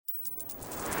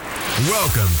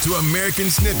Welcome to American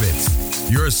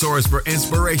Snippets, your source for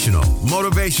inspirational,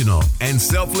 motivational, and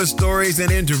selfless stories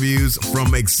and interviews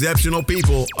from exceptional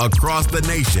people across the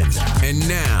nation. And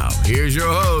now, here's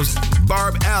your host,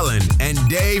 Barb Allen and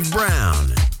Dave Brown.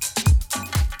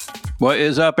 What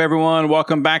is up, everyone?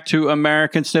 Welcome back to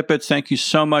American Snippets. Thank you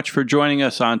so much for joining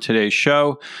us on today's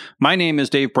show. My name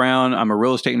is Dave Brown. I'm a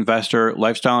real estate investor,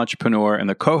 lifestyle entrepreneur, and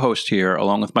the co-host here,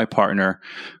 along with my partner,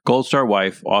 Gold Star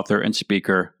wife, author, and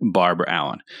speaker, Barbara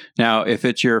Allen. Now, if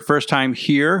it's your first time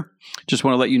here, just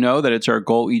want to let you know that it's our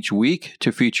goal each week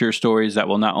to feature stories that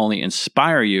will not only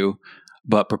inspire you,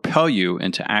 but propel you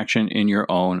into action in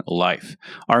your own life.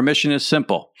 Our mission is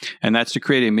simple, and that's to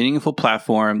create a meaningful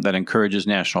platform that encourages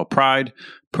national pride,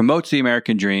 promotes the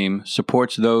American dream,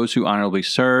 supports those who honorably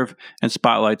serve, and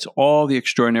spotlights all the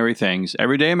extraordinary things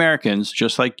everyday Americans,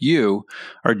 just like you,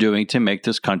 are doing to make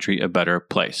this country a better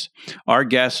place. Our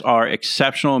guests are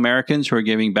exceptional Americans who are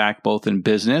giving back both in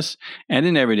business and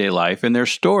in everyday life, and their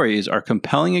stories are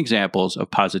compelling examples of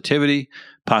positivity,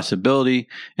 possibility,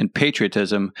 and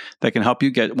patriotism that can help you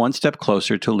get one step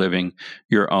closer to living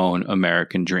your own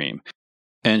American dream.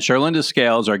 And Charlinda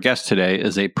Scales, our guest today,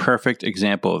 is a perfect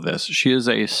example of this. She is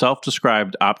a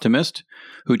self-described optimist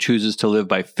who chooses to live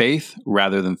by faith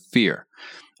rather than fear.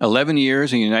 11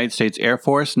 years in the United States Air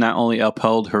Force not only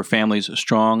upheld her family's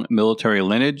strong military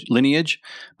lineage,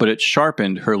 but it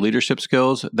sharpened her leadership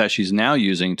skills that she's now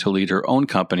using to lead her own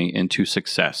company into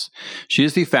success. She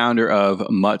is the founder of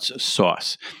Mutt's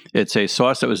Sauce. It's a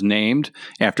sauce that was named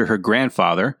after her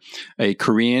grandfather, a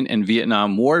Korean and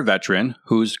Vietnam War veteran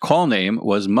whose call name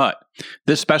was Mutt.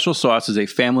 This special sauce is a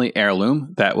family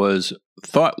heirloom that was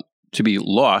thought to be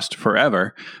lost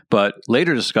forever, but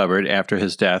later discovered after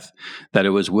his death that it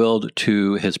was willed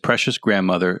to his precious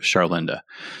grandmother, Charlinda.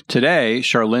 Today,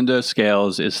 Charlinda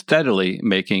Scales is steadily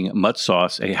making Mutt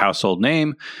Sauce a household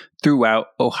name throughout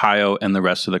Ohio and the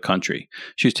rest of the country.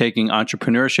 She's taking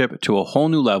entrepreneurship to a whole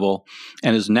new level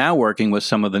and is now working with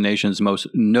some of the nation's most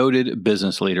noted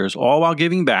business leaders, all while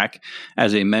giving back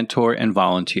as a mentor and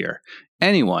volunteer.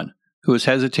 Anyone who is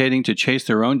hesitating to chase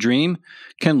their own dream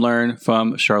can learn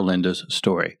from Charlinda's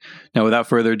story. Now, without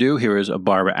further ado, here is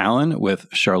Barbara Allen with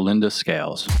Charlinda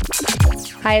Scales.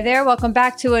 Hi there. Welcome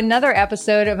back to another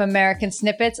episode of American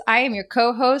Snippets. I am your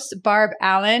co-host, Barb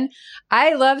Allen.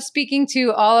 I love speaking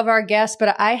to all of our guests,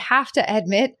 but I have to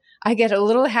admit, I get a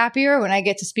little happier when I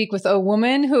get to speak with a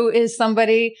woman who is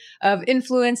somebody of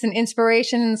influence and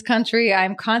inspiration in this country.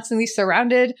 I'm constantly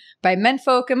surrounded by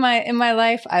menfolk in my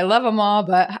life. I love them all,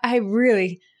 but I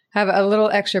really have a little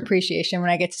extra appreciation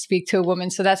when I get to speak to a woman.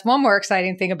 So that's one more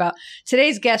exciting thing about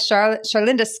today's guest,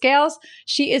 Charlinda Scales.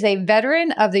 She is a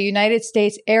veteran of the United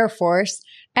States Air Force,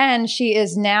 and she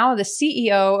is now the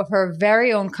CEO of her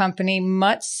very own company,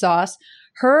 Mutt Sauce.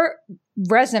 Her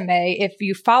resume, if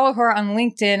you follow her on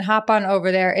LinkedIn, hop on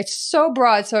over there. It's so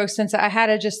broad, so extensive. I had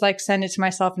to just send it to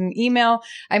myself in an email.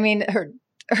 I mean,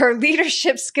 her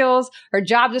leadership skills, her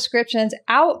job descriptions,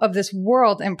 out of this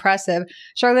world impressive.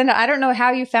 Charlinda, I don't know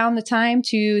how you found the time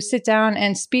to sit down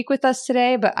and speak with us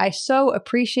today, but I so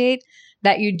appreciate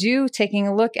that you do, taking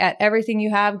a look at everything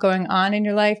you have going on in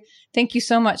your life. Thank you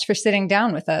so much for sitting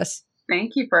down with us.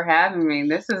 Thank you for having me.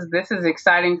 This is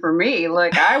exciting for me.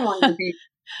 Look, I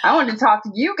wanted to talk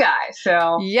to you guys.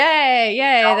 So yay.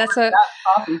 That's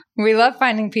awesome. We love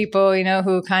finding people,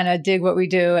 who kind of dig what we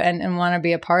do and want to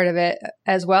be a part of it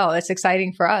as well. It's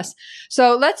exciting for us.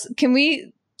 So can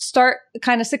we start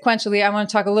kind of sequentially? I want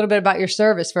to talk a little bit about your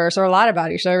service first, or a lot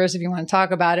about your service if you want to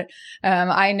talk about it.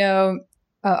 I know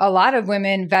a lot of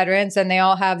women veterans, and they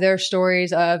all have their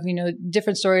stories of,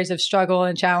 different stories of struggle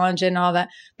and challenge and all that.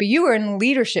 But you were in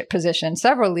leadership positions,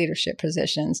 several leadership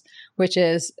positions, which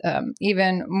is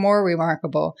even more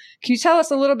remarkable. Can you tell us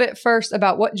a little bit first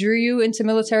about what drew you into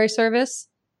military service?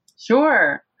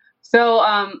 Sure. So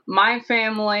my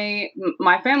family's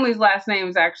last name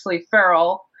is actually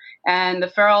Farrell, and the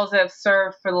Farrells have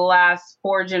served for the last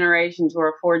 4 generations. We're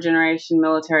a 4-generation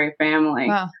military family.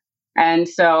 Wow. And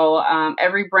so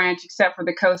every branch except for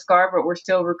the Coast Guard, but we're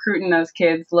still recruiting those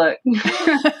kids. Look,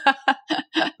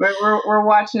 we're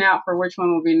watching out for which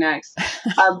one will be next.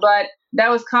 But that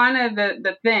was kind of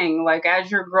the thing. Like,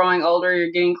 as you're growing older,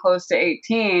 you're getting close to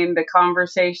 18, the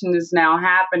conversation is now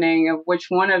happening of which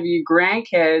one of you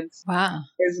grandkids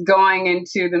is going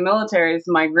into the military. It's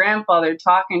my grandfather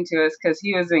talking to us because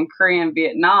he was in Korean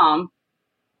Vietnam.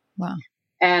 Wow.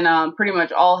 And pretty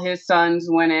much all his sons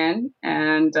went in.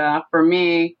 And for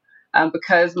me,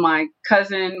 because my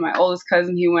oldest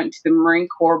cousin, he went to the Marine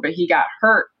Corps, but he got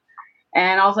hurt.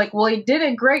 And I was like, well, he did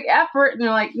a great effort. And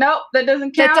they're like, nope, that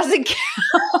doesn't count. That doesn't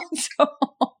count.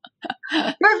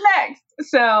 Who's next?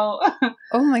 So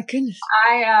oh my goodness.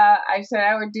 I said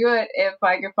I would do it if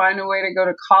I could find a way to go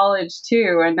to college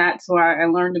too. And that's where I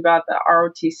learned about the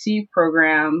ROTC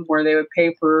program where they would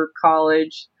pay for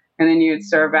college and then you would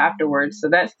serve afterwards. So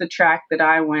that's the track that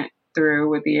I went through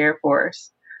with the Air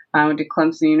Force. I went to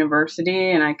Clemson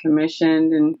University and I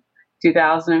commissioned in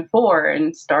 2004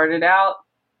 and started out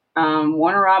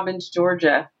Warner Robins,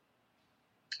 Georgia.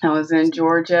 I was in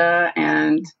Georgia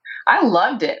and I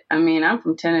loved it. I mean, I'm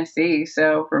from Tennessee,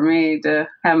 so for me to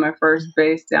have my first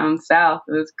base down south,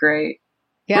 it was great.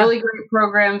 Yeah. Really great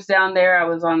programs down there. I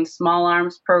was on the Small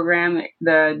Arms program,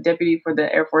 the deputy for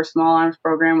the Air Force Small Arms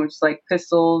program, which is like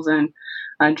pistols and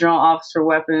general officer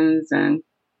weapons and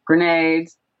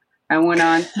grenades. I went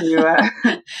on to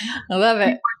I love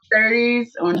it. C-130s.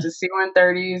 I went to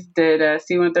C-130s, did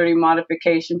C-130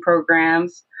 modification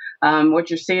programs. What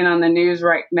you're seeing on the news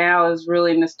right now is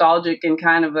really nostalgic in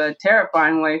kind of a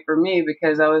terrifying way for me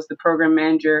because I was the program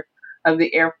manager of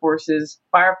the Air Force's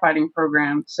firefighting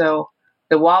program. So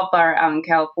the wildfire out in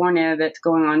California that's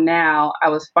going on now, I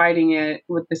was fighting it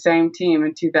with the same team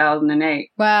in 2008.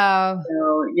 Wow.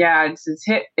 So yeah,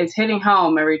 it's hitting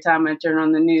home every time I turn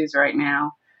on the news right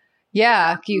now.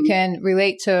 Yeah, you can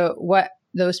relate to what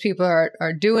those people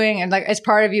are doing. And like, as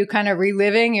part of you kind of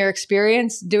reliving your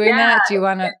experience doing that, do you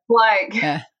want to?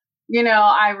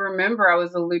 I remember I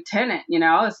was a lieutenant,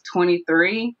 I was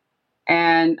 23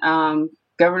 and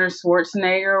Governor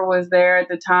Schwarzenegger was there at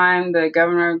the time, the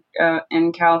governor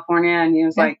in California. And he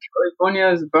was like, California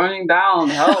is burning down.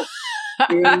 Help.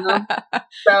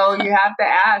 So you have to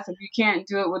ask if you can't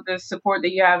do it with the support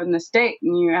that you have in the state,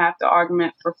 and you have to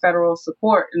augment for federal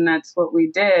support. And that's what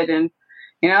we did. And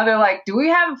they're like, do we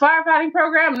have a firefighting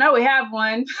program? No, we have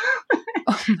one.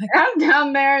 Oh I'm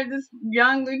down there, this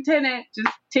young lieutenant,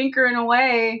 just tinkering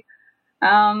away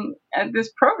at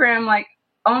this program. Like,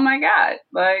 oh my God,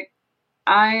 like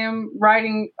I am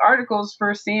writing articles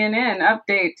for CNN,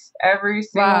 updates every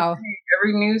single day.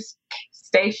 Every news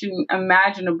station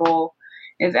imaginable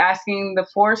is asking the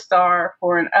 4-star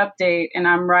for an update, and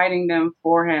I'm writing them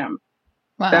for him.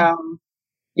 Wow. So,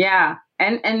 yeah.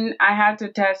 And I have to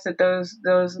attest that those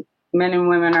men and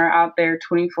women are out there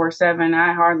 24/7.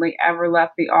 I hardly ever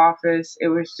left the office. It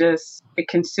was just, it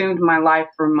consumed my life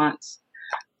for months.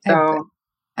 So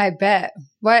I bet.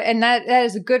 Well, and that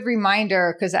is a good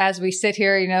reminder, because as we sit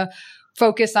here,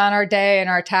 focus on our day and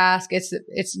our task,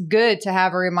 it's good to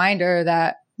have a reminder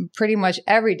that pretty much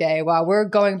every day while we're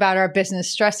going about our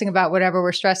business, stressing about whatever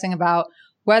we're stressing about,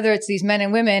 whether it's these men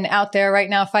and women out there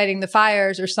right now fighting the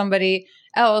fires or somebody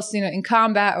else, in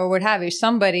combat or what have you,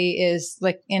 somebody is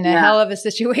like in a hell of a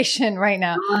situation right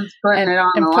now and putting it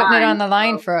on the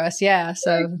line for us. Yeah.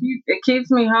 So it keeps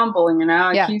me humble, it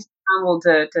keeps me humble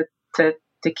to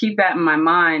keep that in my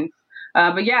mind.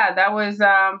 But yeah, that was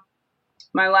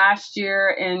my last year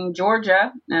in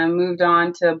Georgia. I moved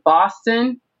on to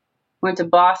Boston. Went to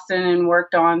Boston and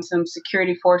worked on some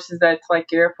security forces that's like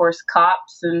Air Force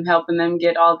cops and helping them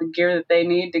get all the gear that they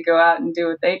need to go out and do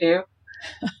what they do.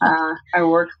 I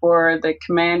worked for the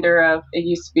commander of, it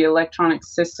used to be Electronic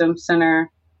Systems Center.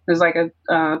 It was like a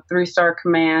 3-star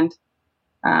command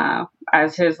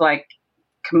as his like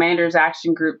commander's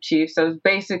action group chief. So it's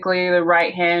basically the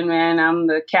right-hand man. I'm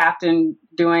the captain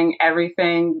doing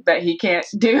everything that he can't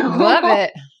do. Love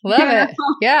it. Love it.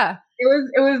 Yeah.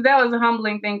 That was a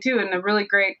humbling thing too, and a really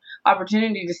great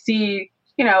opportunity to see,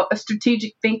 a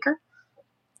strategic thinker.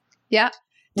 Yeah.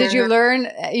 Did you learn,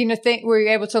 were you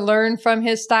able to learn from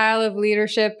his style of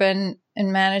leadership and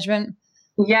management?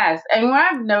 Yes. And what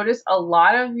I've noticed, a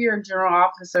lot of your general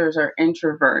officers are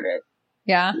introverted.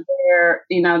 Yeah.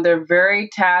 They're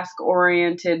very task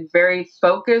oriented, very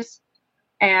focused.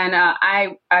 And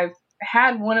I've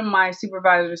had one of my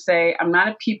supervisors say, I'm not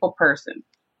a people person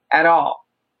at all.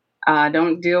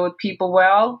 Don't deal with people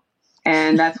well.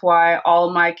 And that's why all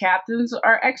of my captains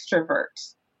are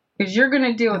extroverts, because you're going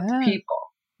to deal with the people.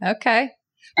 Okay.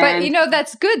 But,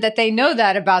 that's good that they know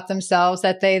that about themselves,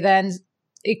 that they then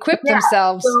equip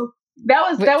themselves. So that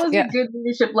was a good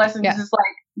leadership lesson. Yeah. Just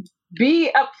like,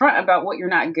 be upfront about what you're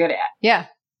not good at. Yeah.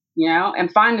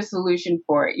 And find a solution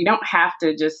for it. You don't have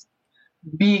to just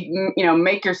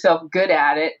make yourself good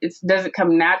at it. It doesn't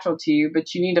come natural to you,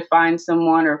 but you need to find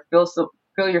someone or fill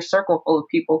your circle full of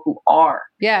people who are.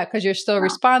 Yeah, because you're still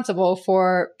responsible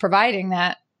for providing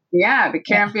that. Yeah, the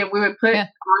campaign, we would put on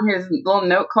his little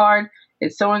note card,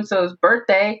 it's so-and-so's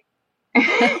birthday.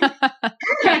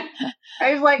 I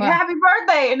was like, happy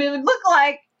birthday. And it would look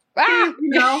like, got it,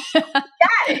 They're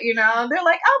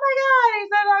like, oh my God, he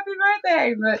said happy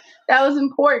birthday. But that was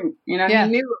important, he knew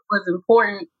it was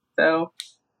important. So,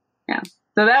 yeah.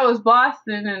 So that was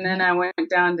Boston. And then I went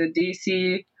down to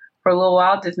DC for a little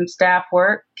while, did some staff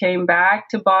work, came back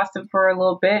to Boston for a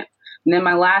little bit. And then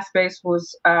my last base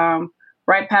was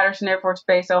Wright-Patterson Air Force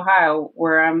Base, Ohio,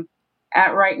 where I'm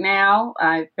at right now.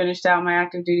 I finished out my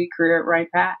active duty career at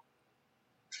Wright-Pat.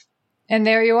 And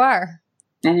there you are.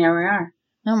 And here we are.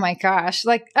 Oh my gosh.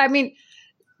 Like, I mean,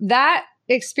 that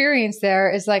experience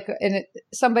there is like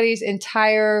somebody's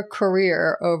entire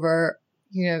career over,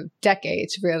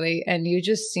 decades really. And you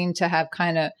just seem to have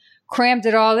kind of crammed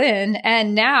it all in.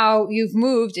 And now you've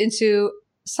moved into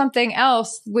something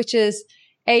else, which is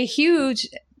a huge,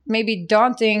 maybe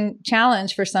daunting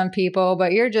challenge for some people,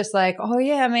 but you're just like, oh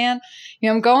yeah, man,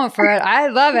 I'm going for it. I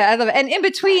love it. And in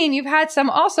between, you've had some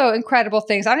also incredible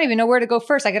things. I don't even know where to go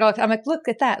first. I'm like, look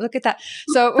at that.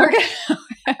 So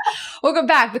we'll go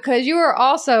back because you were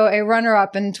also a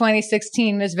runner-up in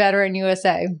 2016 Miss Veteran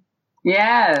USA.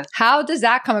 Yes. How does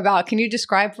that come about? Can you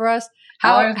describe for us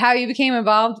how you became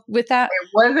involved with that? It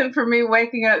wasn't for me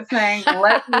waking up saying,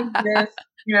 let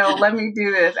me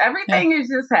do this. Everything is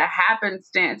just a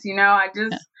happenstance.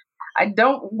 I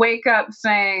don't wake up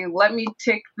saying, let me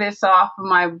tick this off of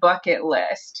my bucket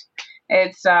list.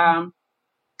 It's, so I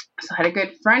had a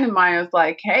good friend of mine who was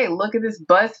like, hey, look at this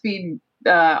BuzzFeed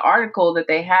article that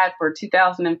they had for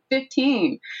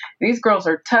 2015. These girls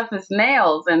are tough as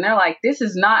nails. And they're like, this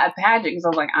is not a pageant. Because I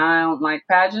was like, I don't like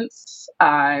pageants.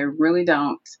 I really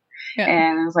don't. Yeah.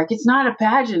 And I was like, it's not a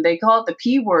pageant. They call it the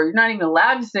P word. You're not even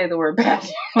allowed to say the word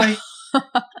pageant.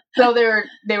 So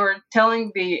they were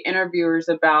telling the interviewers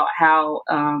about how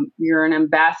you're an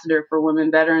ambassador for women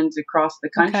veterans across the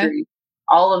country. Okay.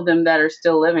 All of them that are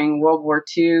still living, World War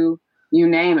II, you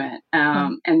name it.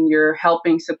 And you're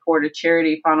helping support a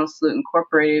charity, Final Salute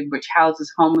Incorporated, which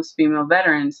houses homeless female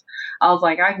veterans. I was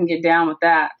like, I can get down with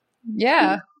that.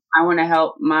 Yeah. I want to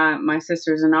help my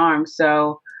sisters in arms.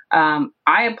 So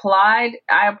I applied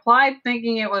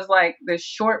thinking it was like this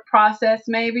short process,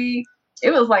 maybe.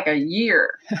 It was like a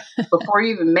year before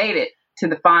you even made it to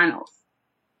the finals.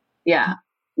 Yeah.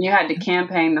 You had to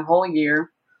campaign the whole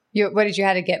year. What did you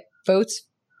have to get votes?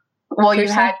 Well, you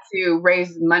had to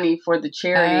raise money for the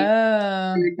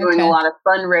charity. You're doing a lot of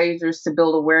fundraisers to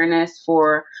build awareness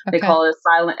for, they call it a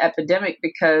silent epidemic,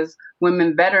 because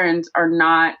women veterans are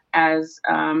not as,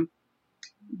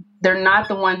 they're not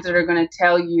the ones that are going to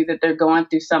tell you that they're going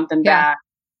through something bad.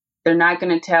 They're not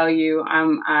going to tell you,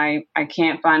 I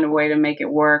can't find a way to make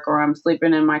it work, or I'm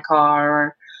sleeping in my car,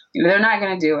 or they're not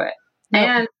going to do it. Nope.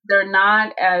 And they're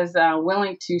not as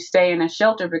willing to stay in a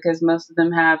shelter because most of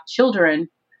them have children.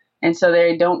 And so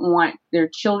they don't want their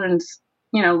children's,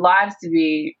 lives to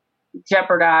be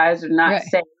jeopardized or not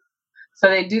safe. So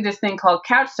they do this thing called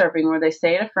couch surfing, where they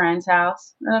stay at a friend's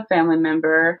house, a family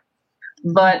member,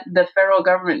 but the federal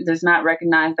government does not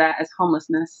recognize that as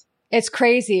homelessness. It's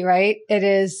crazy, right? It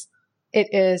is.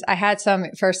 I had some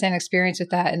firsthand experience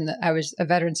with that, and I was a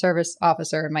veteran service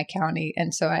officer in my county.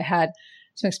 And so I had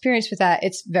some experience with that.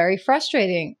 It's very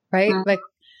frustrating, right?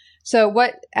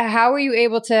 Mm-hmm. How were you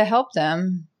able to help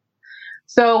them?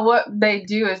 So what they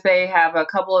do is they have a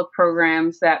couple of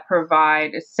programs that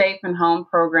provide a safe and home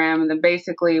program. And then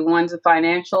basically one's a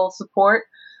financial support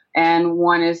and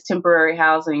one is temporary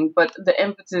housing. But the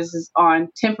emphasis is on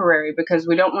temporary, because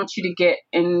we don't want you to get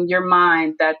in your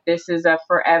mind that this is a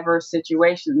forever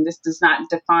situation. This does not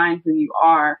define who you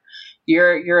are.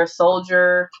 You're a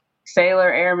soldier,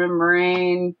 sailor, airman,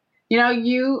 Marine.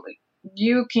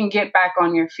 You can get back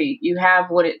on your feet. You have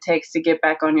what it takes to get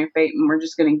back on your feet, and we're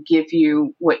just going to give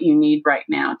you what you need right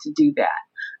now to do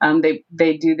that.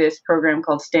 They do this program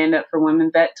called Stand Up for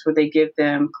Women Vets, where they give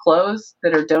them clothes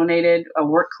that are donated,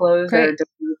 work clothes that are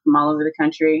donated from all over the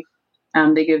country.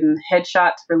 They give them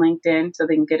headshots for LinkedIn so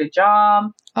they can get a job.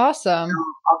 Awesome.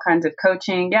 All kinds of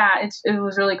coaching. Yeah, it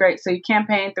was really great. So you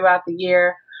campaign throughout the year.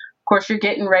 Of course, you're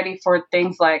getting ready for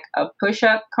things like a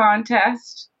push-up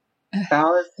contest. So I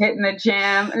was hitting the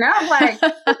gym, and I was like,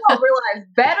 you don't realize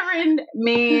veteran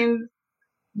means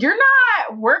you're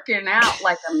not working out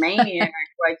like a maniac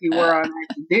like you were on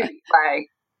active duty. Like,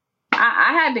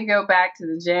 I had to go back to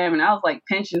the gym, and I was like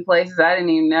pinching places I didn't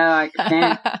even know I could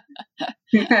pinch.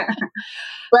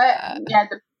 But yeah,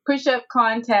 the push-up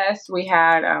contest, we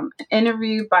had an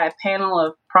interview by a panel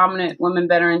of prominent women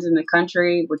veterans in the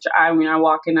country, which I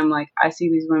walk in, I'm like, I see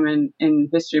these women in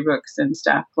history books and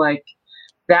stuff. Like,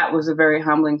 that was a very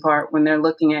humbling part, when they're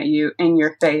looking at you in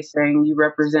your face saying, you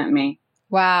represent me.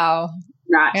 Wow.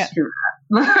 Not screw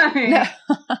up.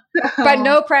 But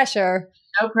no pressure.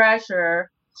 No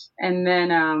pressure. And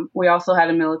then we also had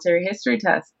a military history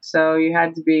test. So you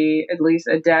had to be at least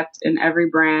adept in every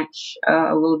branch,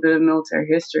 a little bit of military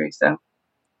history. So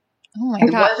oh my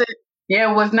God.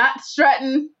 Yeah, was not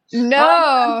strutting.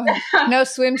 No, no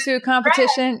swimsuit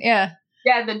competition. Yeah.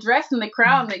 Yeah, the dress and the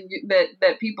crown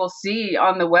that people see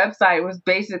on the website was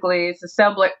basically, it's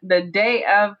the day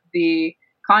of the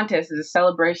contest is a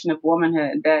celebration of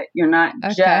womanhood, that you're not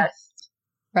just,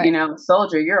 a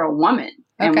soldier, you're a woman,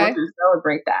 and we're going to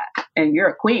celebrate that, and you're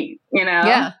a queen,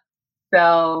 Yeah.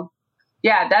 So,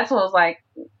 yeah, that's what it was like.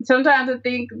 Sometimes I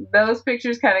think those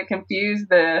pictures kind of confuse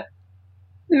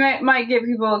might get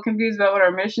people confused about what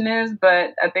our mission is, but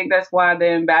I think that's why the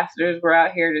ambassadors were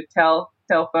out here to tell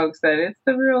folks that it's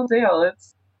the real deal.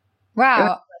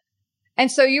 Wow.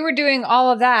 And so you were doing all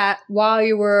of that while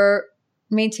you were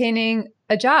maintaining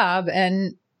a job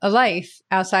and a life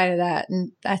outside of that.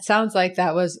 And that sounds like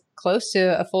that was close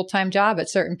to a full-time job at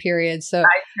certain periods. So I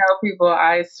tell people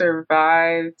I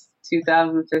survived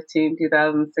 2015,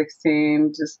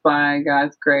 2016 just by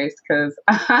God's grace, because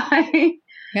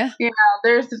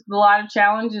there's just a lot of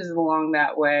challenges along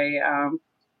that way.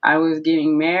 I was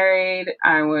getting married.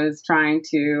 I was trying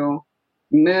to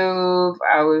move.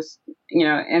 I was,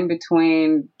 in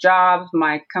between jobs.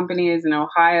 My company is in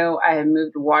Ohio. I had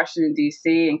moved to Washington,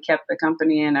 D.C. and kept the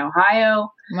company in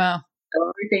Ohio. Wow.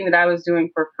 So everything that I was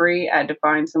doing for free, I had to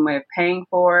find some way of paying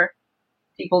for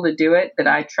people to do it that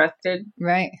I trusted.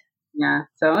 Right. Yeah.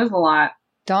 So it was a lot.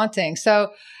 Daunting.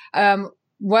 So,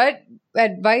 what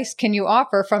advice can you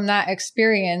offer from that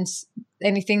experience?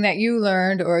 Anything that you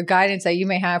learned or guidance that you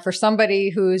may have for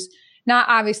somebody who's not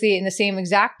obviously in the same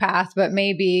exact path, but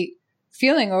maybe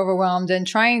feeling overwhelmed and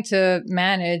trying to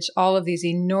manage all of these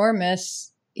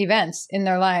enormous events in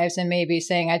their lives and maybe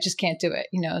saying, I just can't do it,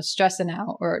 stressing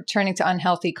out or turning to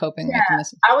unhealthy coping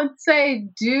mechanisms? I would say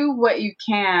do what you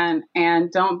can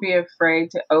and don't be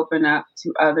afraid to open up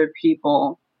to other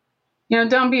people.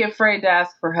 Don't be afraid to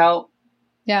ask for help.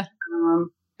 Yeah.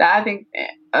 I think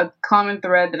a common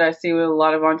thread that I see with a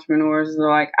lot of entrepreneurs is they're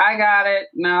like, I got it.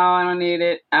 No, I don't need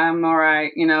it. I'm all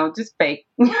right. Just fake.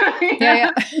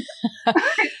 Yeah.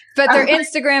 But their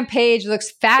Instagram page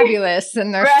looks fabulous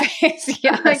in their face.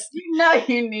 Yes. Like,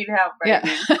 you need help right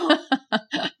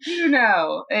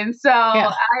now. And so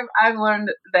I've learned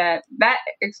that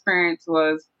experience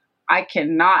was, I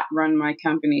cannot run my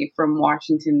company from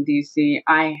Washington, D.C.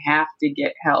 I have to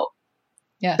get help.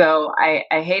 Yeah. So I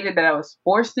hated that I was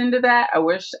forced into that. I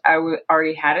wish I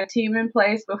already had a team in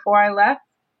place before I left.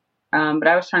 But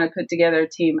I was trying to put together a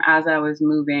team as I was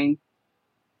moving.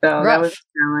 So that was a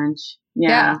challenge.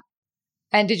 Yeah.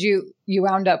 And did you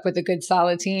wound up with a good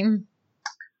solid team?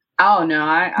 Oh no,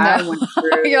 I went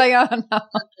through. You're like, oh no.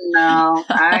 No,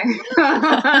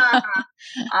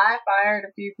 I fired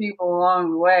a few people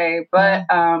along the way, but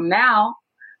now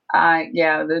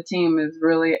the team is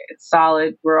really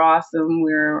solid. We're awesome.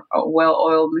 We're a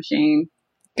well-oiled machine.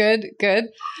 Good.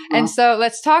 And so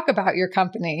let's talk about your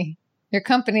company. Your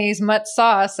company's Mutt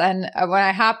Sauce. And when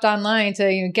I hopped online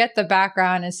to get the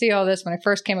background and see all this, when I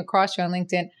first came across you on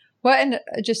LinkedIn,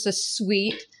 just a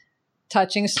sweet,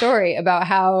 touching story about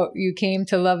how you came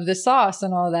to love the sauce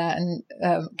and all that. And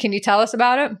can you tell us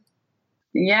about it?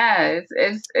 Yeah,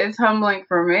 it's humbling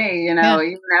for me. Even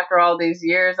after all these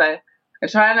years, I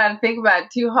try not to think about it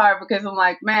too hard because I'm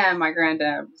like, man, my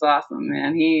granddad was awesome,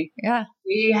 man. He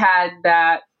had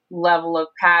that level of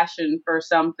passion for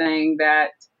something that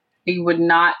he would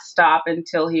not stop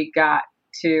until he got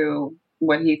to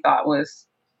what he thought was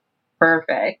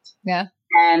perfect. Yeah.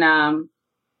 And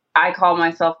I call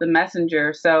myself the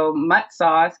messenger. So Mutt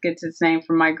Sauce gets its name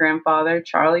from my grandfather,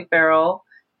 Charlie Farrell,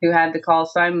 who had the call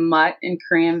sign Mutt in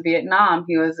Korean Vietnam.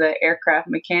 He was an aircraft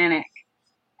mechanic.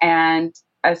 And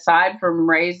aside from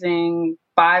raising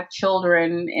 5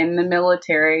 children in the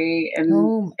military and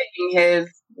taking his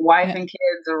wife and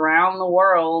kids around the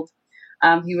world,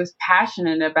 he was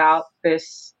passionate about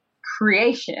this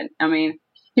creation. I mean,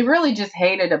 he really just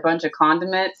hated a bunch of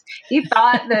condiments. He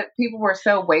thought that people were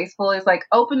so wasteful. He's like,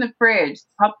 open the fridge.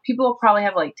 People will probably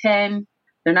have like 10.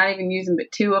 They're not even using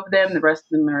but 2 of them. The rest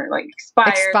of them are like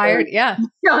expired. Yeah.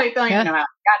 They don't even know how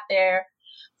it got there.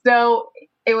 So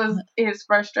it was his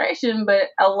frustration, but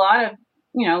a lot of,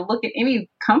 look at any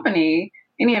company,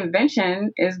 any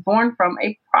invention is born from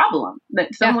a problem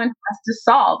that someone has to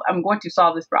solve. I'm going to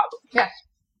solve this problem. Yeah.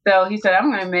 So he said,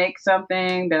 I'm going to make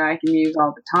something that I can use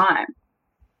all the time.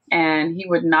 And he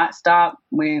would not stop.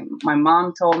 When my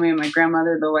mom told me and my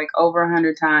grandmother, they're like over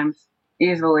 100 times,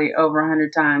 easily over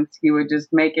 100 times. He would just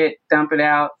make it, dump it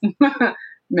out,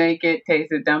 make it, taste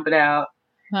it, dump it out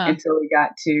until he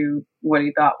got to what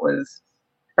he thought was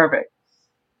perfect.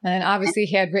 And obviously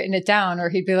he had written it down, or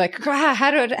he'd be like,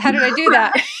 how did I do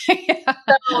that?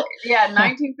 Yeah,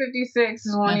 1956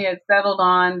 is when he had settled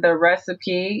on the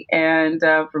recipe. And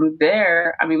from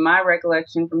there, I mean, my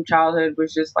recollection from childhood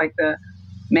was just like the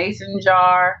mason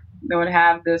jar that would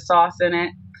have the sauce in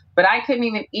it. But I couldn't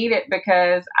even eat it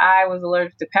because I was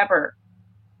allergic to pepper.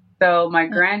 So my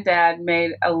granddad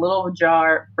made a little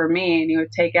jar for me, and he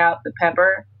would take out the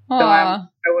pepper. Aww. So I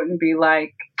wouldn't be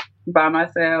like by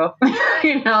myself,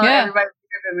 everybody's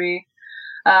giving me.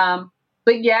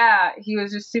 But yeah, he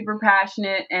was just super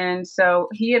passionate. And so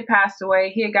he had passed away.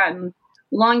 He had gotten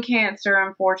lung cancer,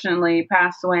 unfortunately,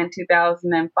 passed away in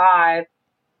 2005.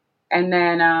 And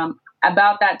then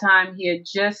about that time, he had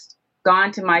just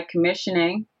gone to my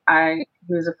commissioning. He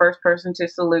was the first person to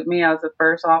salute me. I was the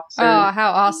first officer. Oh,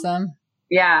 how awesome.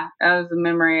 Yeah, that was a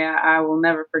memory I will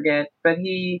never forget. But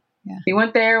he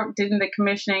went there, did the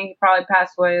commissioning. He probably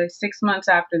passed away 6 months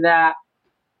after that.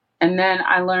 And then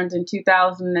I learned in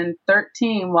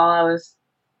 2013 while I was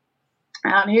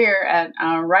out here at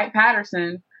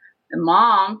Wright-Patterson, the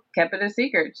mom kept it a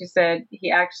secret. She said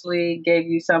he actually gave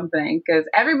you something because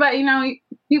everybody,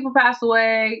 people pass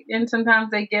away and sometimes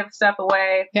they give stuff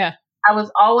away. Yeah. I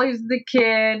was always the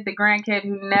grandkid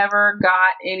who never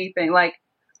got anything. Like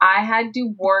I had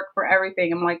to work for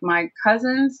everything. I'm like, my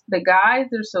cousins, the guys,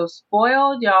 they're so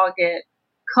spoiled. Y'all get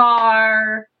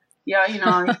car. Yeah, you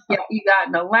got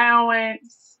an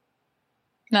allowance.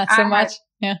 Not so much.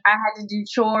 Yeah. I had to do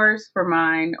chores for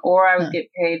mine, or I would get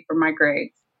paid for my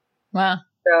grades. Wow.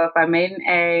 So if I made an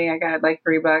A, I got like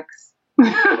 $3.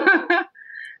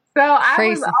 So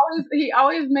he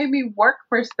always made me work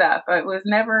for stuff. It was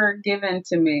never given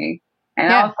to me.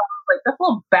 And I was like, that's a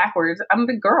little backwards. I'm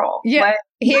the girl. Yeah.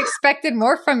 He expected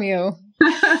more from you.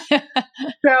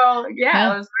 So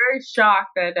I was very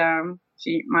shocked that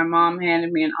my mom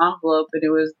handed me an envelope and it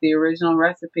was the original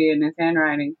recipe in his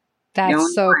handwriting.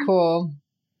 That's so cool.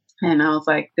 And I was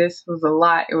like, this was a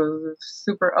lot. It was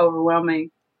super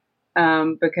overwhelming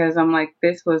because I'm like,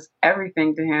 this was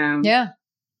everything to him. Yeah.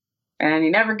 And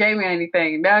he never gave me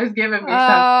anything. Now he's giving me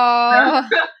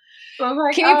something. So I was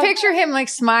like, can you picture him like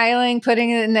smiling,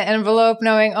 putting it in the envelope,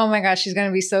 knowing, oh my gosh, she's going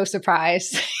to be so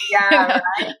surprised. Yeah,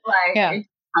 right? It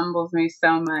humbles me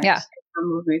so much. Yeah. It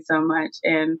humbles me so much.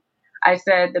 And I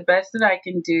said, the best that I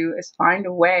can do is find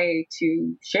a way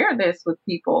to share this with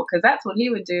people. Because that's what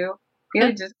he would do. He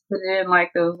would just put it in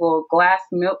like those little glass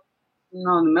milk,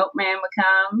 the milkman would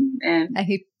come. And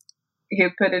he'd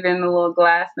put it in the little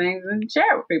glass things and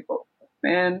share it with people.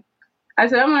 And I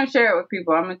said, I'm going to share it with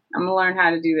people. I'm going to learn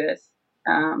how to do this.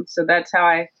 So that's how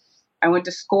I went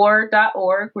to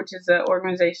SCORE.org, which is an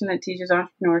organization that teaches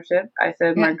entrepreneurship. I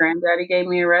said, my granddaddy gave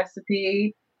me a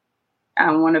recipe.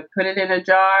 I want to put it in a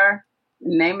jar,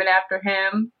 name it after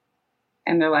him.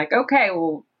 And they're like, okay,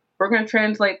 well, we're going to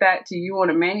translate that to you want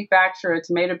to manufacture a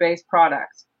tomato-based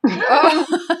product. Oh.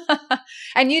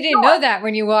 And you didn't know that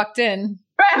when you walked in.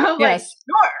 Right? I was like,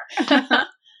 sure.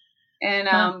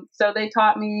 And so they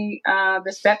taught me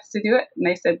the steps to do it. And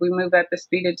they said, we move at the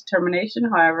speed of determination.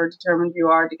 However determined you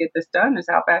are to get this done is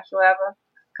how fast you'll have a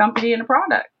company and a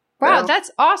product. Wow,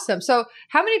 that's awesome. So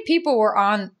how many people were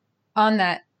on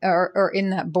that or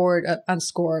in that board on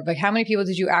SCORE? Like how many people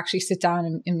did you actually sit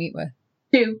down and meet with?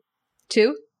 2.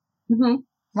 2? Mm-hmm.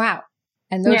 Wow.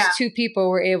 And those 2 people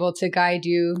were able to guide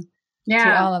you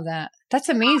to all of that. That's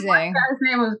amazing. My guy's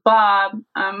name was Bob.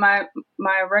 My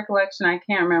recollection, I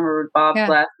can't remember Bob's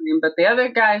last name, but the other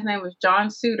guy's name was John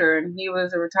Suter, and he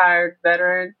was a retired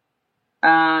veteran.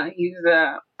 I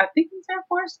think he's Air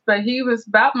Force, but he was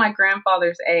about my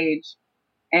grandfather's age.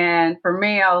 And for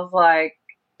me, I was like,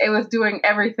 it was doing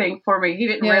everything for me. He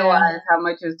didn't realize how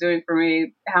much it was doing for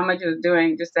me, how much it was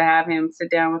doing just to have him sit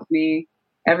down with me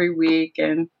every week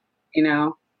and,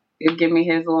 he'd give me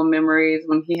his little memories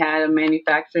when he had a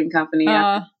manufacturing company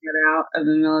after he got out of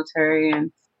the military.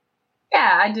 And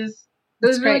it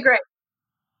was really great.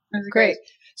 It was great.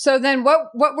 So then what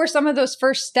were some of those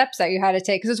first steps that you had to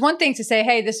take? Because it's one thing to say,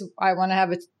 hey, I want to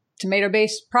have a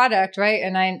tomato-based product, right?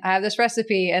 And I have this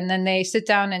recipe, and then they sit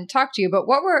down and talk to you. But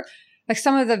what were like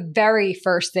some of the very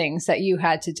first things that you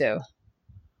had to do?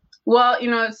 Well,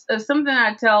 it's something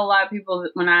I tell a lot of people that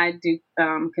when I do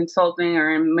consulting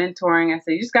or in mentoring, I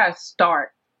say, you just got to start.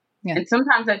 Yeah. And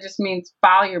sometimes that just means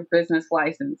file your business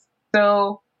license.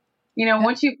 So,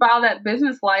 once you file that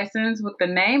business license with the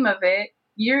name of it,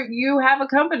 you have a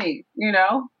company, you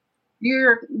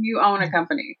own a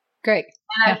company. Great.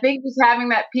 And I think just having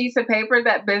that piece of paper,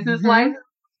 that business license,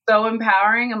 so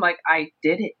empowering. I'm like, I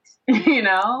did it,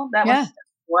 that was step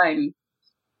one.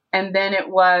 And then it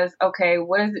was, okay,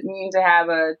 what does it mean to have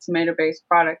a tomato-based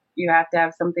product? You have to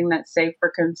have something that's safe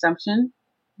for consumption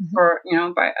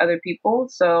by other people.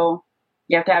 So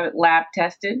You have to have it lab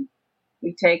tested.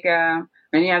 You take and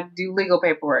you have to do legal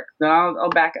paperwork. So I'll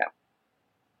back up.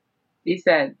 He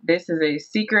said, this is a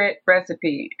secret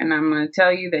recipe, and I'm going to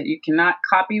tell you that you cannot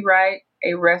copyright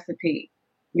a recipe.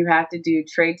 You have to do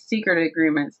trade secret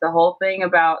agreements. The whole thing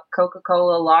about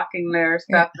Coca-Cola locking their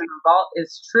stuff in a vault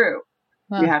is true.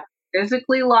 Huh. You have to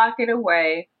physically lock it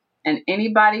away, and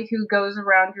anybody who goes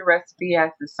around your recipe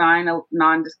has to sign a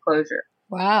non-disclosure.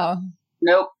 Wow.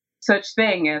 Nope such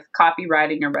thing as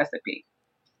copywriting a recipe.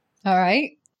 All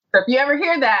right. So if you ever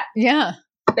hear that,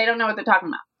 they don't know what they're talking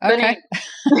about. Okay.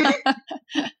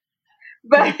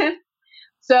 But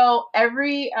so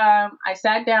I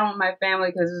sat down with my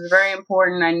family because it was very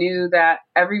important. I knew that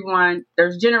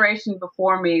there's generations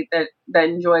before me that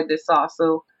enjoyed this sauce.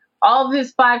 So all of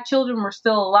his 5 children were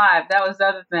still alive. That was the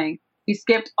other thing. He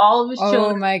skipped all of his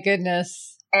children. Oh my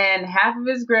goodness. And half of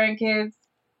his grandkids,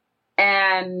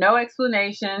 and no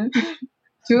explanation.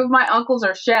 2 of my uncles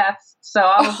are chefs. So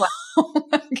I was like, oh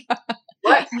my God.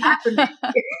 What's happening?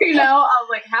 I was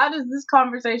like, how does this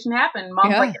conversation happen?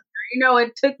 Mom's like,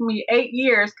 it took me 8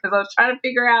 years because I was trying to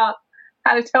figure out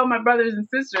how to tell my brothers and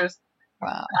sisters.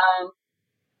 Wow.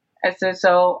 I said,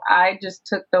 so I just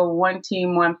took the one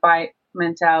team, one fight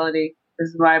mentality. This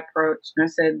is my approach. And I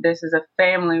said, this is a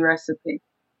family recipe,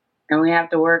 and we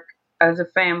have to work as a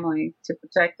family to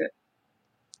protect it.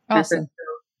 Awesome.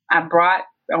 I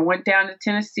went down to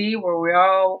Tennessee where we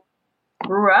all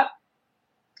grew up,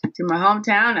 to my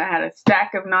hometown. I had a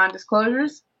stack of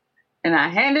non-disclosures, and I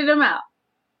handed them out.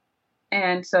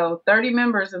 And so 30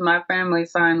 members of my family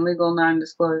signed legal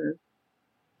non-disclosures.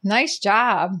 Nice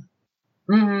job.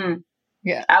 Mm-hmm.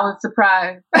 Yeah. I was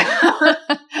surprised.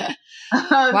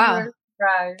 Wow.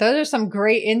 Surprised. Those are some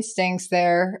great instincts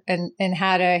there and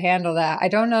how to handle that. I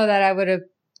don't know that I would have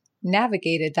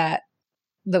navigated that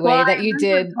the way that you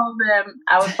did. I told them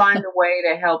I would find a way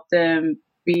to help them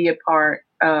be a part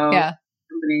of the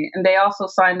company. And they also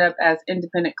signed up as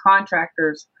independent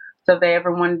contractors. So if they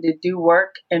ever wanted to do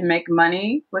work and make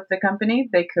money with the company,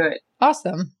 they could.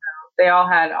 Awesome. So they all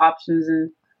had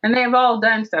options, and they have all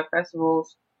done stuff,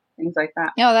 festivals, things like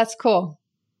that. Oh, that's cool.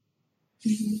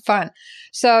 Mm-hmm. Fun.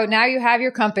 So now you have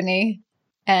your company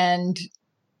and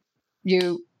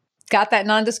you got that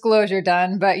non-disclosure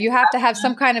done, but you have to have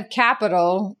some kind of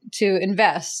capital to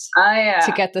invest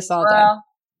to get this all done.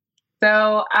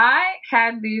 So I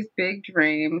had these big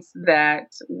dreams that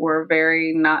were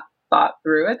very not thought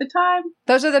through at the time.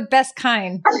 Those are the best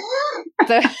kind.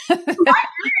 My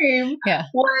dream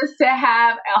was to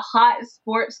have a hot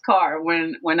sports car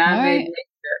when I made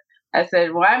major. I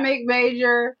said, when I make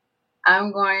major,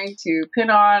 I'm going to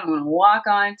I'm going to walk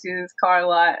onto this car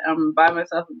lot. I'm going to buy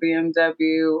myself a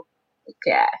BMW with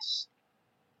cash.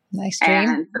 Nice dream.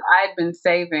 And I'd been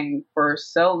saving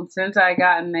since I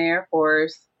got in the Air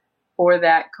Force for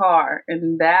that car.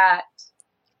 And that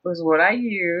was what I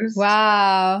used.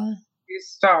 Wow. To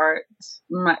start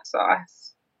Mutt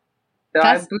Sauce. So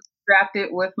I bootstrapped it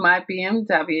with my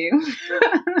BMW.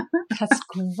 That's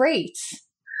great.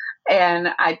 And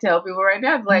I tell people right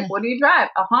now, it's like, what do you drive?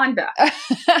 A Honda.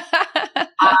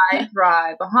 I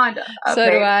drive a Honda. So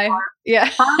do I. Yeah.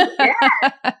 Honda.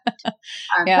 Yeah.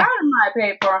 I'm proud of my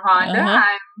pay for a Honda.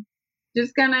 I'm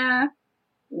just going to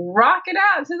rock it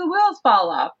out till the wheels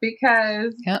fall off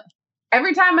because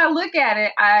every time I look at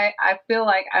it, I feel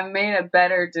like I made a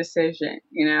better decision.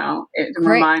 It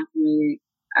reminds me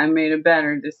I made a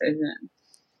better decision.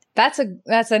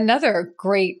 That's another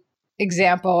great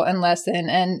example and lesson.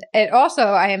 And it also,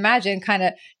 I imagine, kind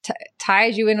of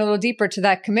ties you in a little deeper to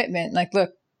that commitment. Like,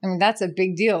 look, I mean, that's a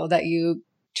big deal that you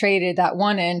traded that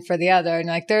one in for the other. And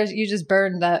like, you just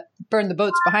burn the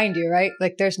boats behind you, right?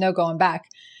 Like there's no going back.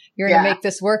 You're going to make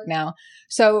this work now.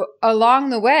 So along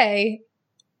the way,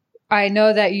 I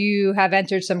know that you have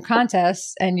entered some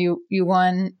contests and you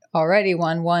already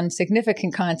won one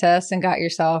significant contest and got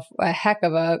yourself a heck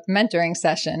of a mentoring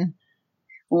session.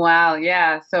 Wow.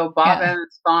 Yeah. So Bob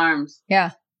Evans Farms.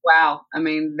 Yeah. Wow. I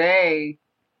mean, they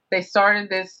started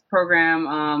this program,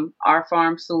 Our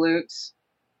Farm Salutes,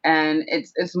 and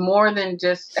it's more than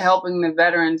just helping the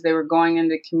veterans. They were going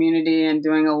into community and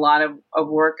doing a lot of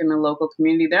work in the local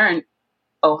community. They're in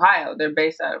Ohio. They're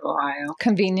based out of Ohio.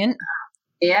 Convenient.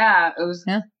 Yeah. It was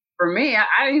for me.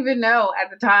 I didn't even know at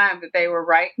the time that they were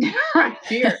right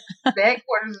here. The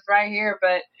headquarters is right here.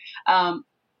 But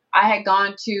I had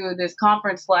gone to this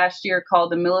conference last year called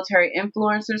the Military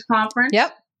Influencers Conference.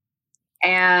 Yep.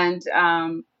 And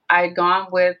I had gone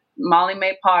with Molly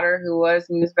Mae Potter, who was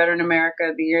Miss Veteran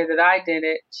America the year that I did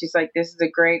it. She's like, this is a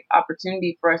great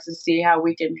opportunity for us to see how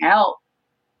we can help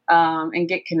and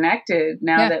get connected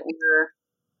now that we're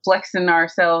flexing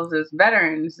ourselves as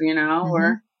veterans, you know,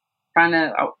 we're trying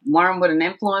to learn what an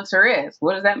influencer is.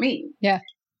 What does that mean? Yeah.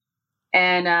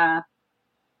 And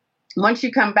once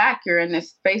you come back, you're in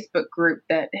this Facebook group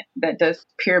that does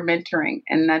peer mentoring.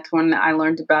 And that's when I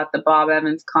learned about the Bob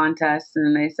Evans contest.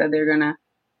 And they said they're going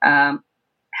to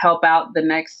help out the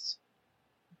next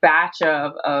batch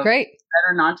of Great.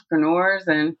 veteran entrepreneurs.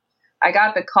 And I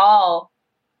got the call.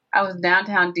 I was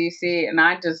downtown DC and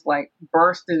I just like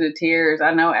burst into tears.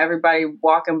 I know everybody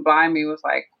walking by me was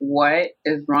like, what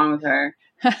is wrong with her?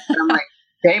 And I'm like,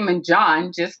 Daymond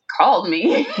John just called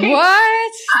me.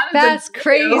 What? That's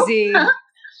crazy.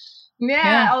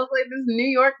 Yeah, I was like, this New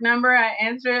York number. I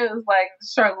answered. It was like,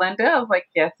 Charlinda. I was like,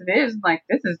 yes, it is. I'm like,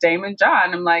 this is Daymond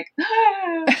John. I'm like,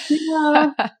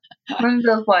 yeah. I'm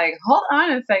just like, hold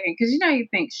on a second. Because, you know, you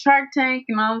think Shark Tank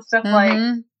and all this stuff.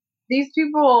 Like, these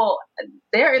people,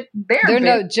 they're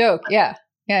no joke. Yeah.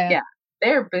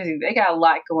 They're busy. They got a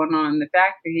lot going on. The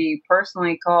fact that he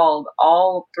personally called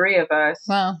all three of us.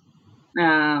 Wow.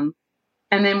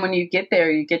 And then when you get there,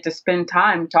 you get to spend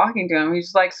time talking to him.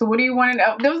 He's like, so what do you want to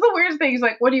know? That was the weirdest thing. He's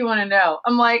like, what do you want to know?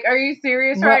 I'm like, are you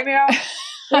serious right now?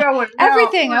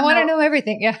 Everything. I want to know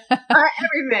everything. Yeah.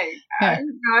 Everything. Yeah.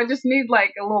 I just need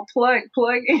like a little plug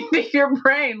into your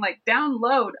brain, like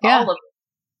download all of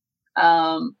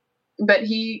it. But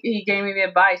he gave me the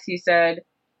advice. He said,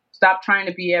 stop trying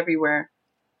to be everywhere.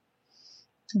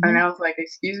 And I was like,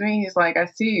 excuse me? He's like, I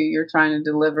see you. You're trying to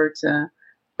deliver to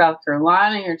South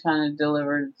Carolina. You're trying to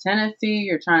deliver to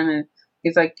Tennessee.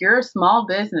 He's like, you're a small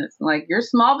business. Like, you're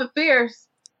small but fierce,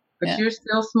 but you're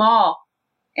still small.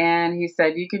 And he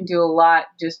said, you can do a lot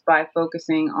just by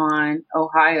focusing on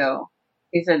Ohio.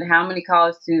 He said, how many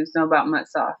college students know about Mutt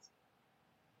Sauce?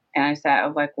 And I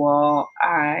was like, well,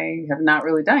 I have not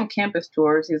really done campus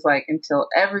tours. He's like, until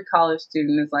every college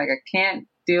student is like, I can't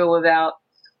deal without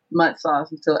Mutt Sauce,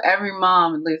 until every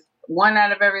mom, at least 1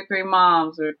 out of every 3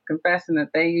 moms are confessing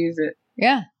that they use it.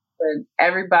 Yeah. But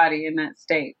everybody in that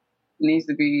state needs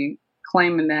to be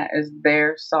claiming that as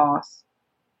their sauce,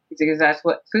 because that's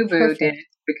what FUBU did to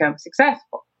become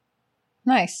successful.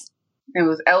 Nice. It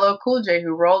was LL Cool J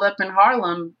who rolled up in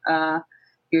Harlem.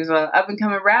 He was an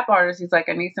up-and-coming rap artist. He's like,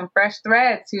 I need some fresh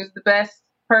threads. He was the best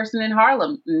person in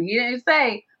Harlem. And he didn't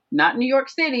say, not New York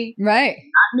City. Right.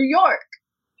 Not New York.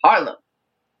 Harlem.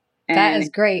 And that is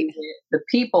great. The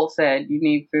people said, you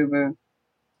need FUBU.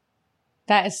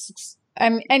 That is,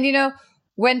 and you know,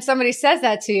 when somebody says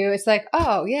that to you, it's like,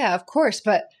 oh, yeah, of course.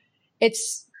 But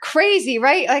it's crazy,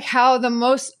 right? Like how the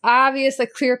most obvious,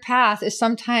 like clear path is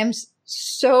sometimes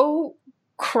so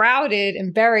crowded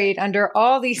and buried under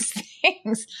all these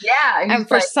things. Yeah. And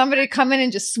for somebody to come in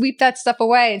and just sweep that stuff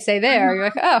away and say, there, you're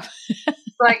like, oh.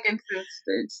 It's like,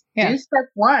 it's do step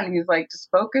one. He's like, just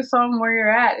focus on where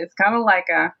you're at. It's kind of like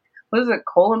what is it?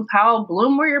 Colin Powell,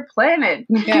 bloom where you're planted.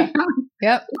 Yeah.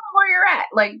 Yep. Bloom where you're at.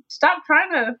 Like, stop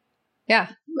trying to. Yeah.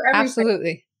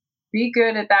 Absolutely. Be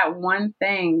good at that one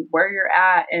thing where you're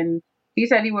at. And he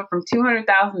said he went from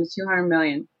 200,000 to 200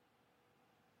 million.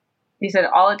 He said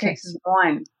all it takes is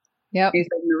one. Yep. He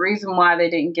said the reason why they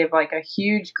didn't give like a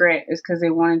huge grant is because they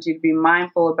wanted you to be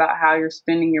mindful about how you're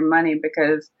spending your money,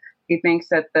 because he thinks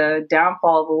that the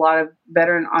downfall of a lot of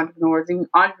veteran entrepreneurs, even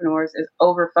entrepreneurs, is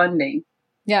overfunding.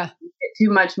 Yeah. You get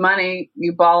too much money,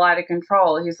 you ball out of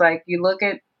control. He's like, you look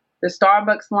at the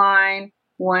Starbucks line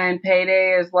when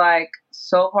payday is like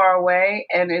so far away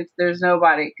and there's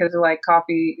nobody because they're like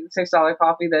 $6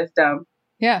 coffee, that's dumb.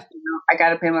 Yeah. You know, I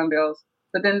got to pay my bills.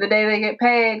 But then the day they get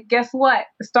paid, guess what?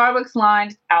 The Starbucks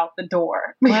line's out the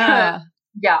door. Wow.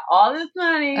 You got all this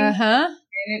money. Uh-huh. And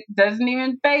it doesn't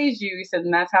even faze you. He said,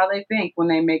 and that's how they think when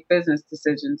they make business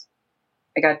decisions.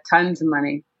 I got tons of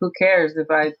money. Who cares if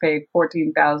I paid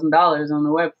 $14,000 on the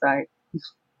website?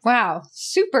 Wow.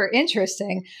 Super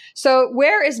interesting. So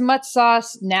where is Mutt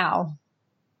Sauce now?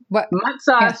 Mutt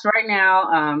Sauce right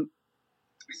now.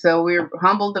 So we're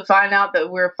humbled to find out that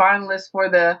we're finalists for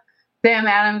the Sam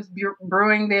Adams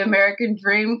Brewing the American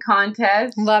Dream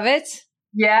contest. Love it.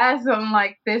 Yeah, so I'm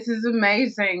like, this is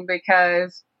amazing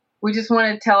because we just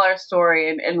want to tell our story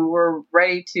and we're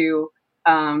ready to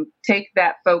take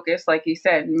that focus, like you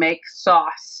said, make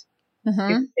sauce.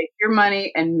 Mm-hmm. Take your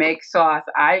money and make sauce.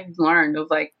 I've learned, it was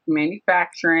like,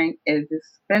 manufacturing is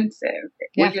expensive.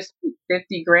 Yeah. We just spent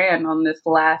 $50,000 on this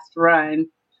last run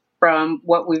from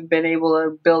what we've been able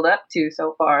to build up to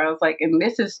so far. I was like, and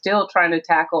this is still trying to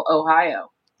tackle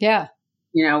Ohio. Yeah.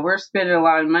 You know, we're spending a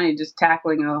lot of money just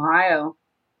tackling Ohio,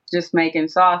 just making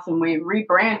sauce, and we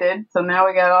rebranded. So now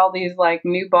we got all these like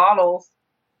new bottles.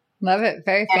 Love it.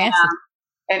 Very fancy.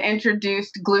 and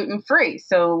introduced gluten-free.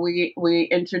 So we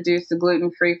introduced the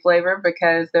gluten-free flavor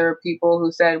because there were people who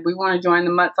said, we want to join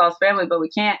the Mutt Sauce family, but we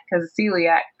can't because of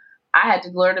celiac. I had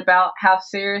to learn about how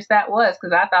serious that was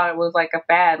because I thought it was like a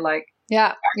fad, like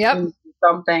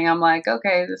something. I'm like,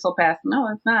 okay, this will pass. No,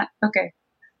 it's not. Okay.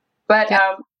 But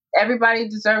everybody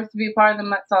deserves to be a part of the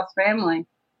Mutt Sauce family.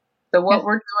 So what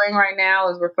we're doing right now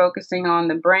is we're focusing on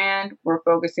the brand. We're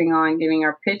focusing on getting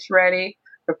our pitch ready.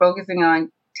 We're focusing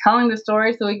on telling the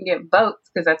story so we can get votes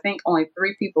because I think only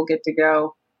 3 people get to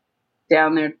go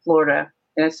down there to Florida.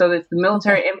 And so it's the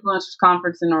Military Influencers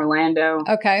Conference in Orlando.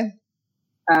 Okay.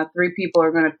 3 people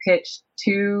are going to pitch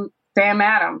to Sam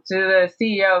Adams, to the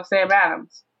CEO of Sam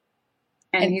Adams.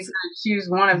 And he's going to choose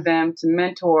one of them to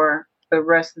mentor the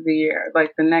rest of the year,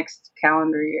 like the next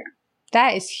calendar year.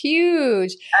 That is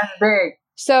huge. That's big.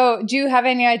 So do you have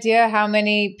any idea how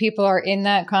many people are in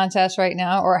that contest right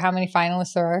now or how many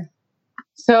finalists there are?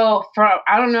 So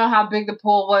I don't know how big the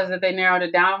pool was that they narrowed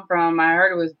it down from. I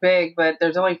heard it was big, but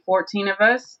there's only 14 of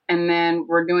us. And then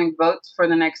we're doing votes for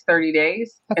the next 30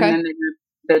 days. Okay. And then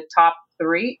the top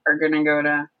 3 are going to go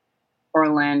to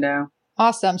Orlando.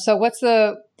 Awesome. So what's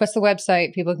the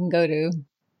website people can go to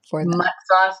for that?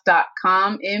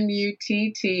 Muttsauce.com,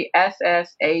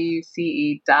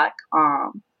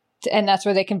 MUTTSAUCE.com. And that's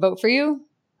where they can vote for you?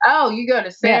 Oh, you go to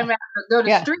go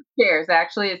to Street Shares,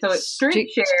 actually. So it's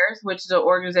Street Shares, which is an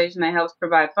organization that helps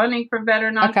provide funding for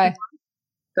veteran entrepreneurs.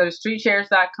 Go to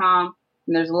streetshares.com,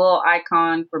 and there's a little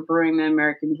icon for Brewing the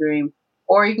American Dream.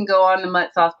 Or you can go on the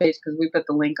Mutt Sauce page because we put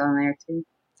the link on there too.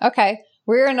 Okay.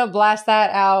 We're going to blast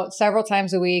that out several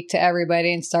times a week to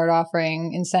everybody and start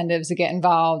offering incentives to get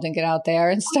involved and get out there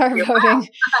and start voting.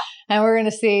 And we're going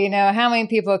to see, how many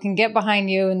people can get behind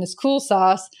you in this cool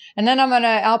sauce. And then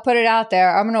I'll put it out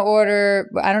there. I'm going to order,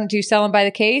 do you sell them by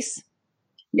the case?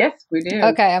 Yes, we do.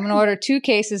 Okay. I'm going to order 2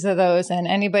 cases of those. And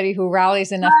anybody who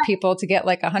rallies enough people to get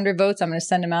like 100 votes, I'm going to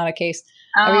send them out a case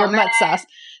of your Mutt Sauce.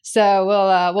 So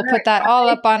we'll put that all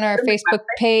up on our Facebook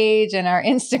page and our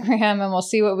Instagram, and we'll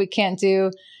see what we can't do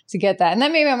to get that. And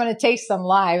then maybe I'm going to taste some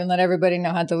live and let everybody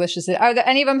know how delicious it is. Are there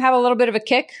any of them have a little bit of a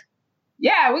kick?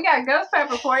 Yeah, we got ghost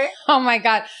pepper for you. Oh my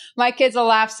God. My kids will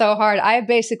laugh so hard. I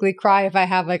basically cry if I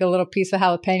have like a little piece of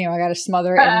jalapeno. I got to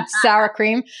smother it in sour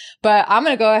cream. But I'm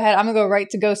going to go ahead. I'm going to go right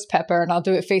to ghost pepper and I'll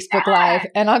do it Facebook Live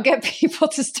and I'll get people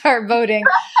to start voting.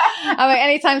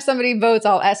 Anytime somebody votes,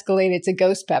 I'll escalate it to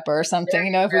ghost pepper or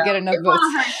something, if we get enough votes.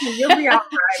 You'll be all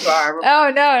right, Barbara.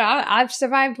 Oh, no, I've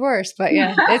survived worse. But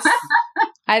yeah,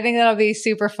 I think that'll be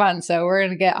super fun. So we're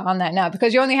going to get on that now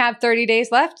because you only have 30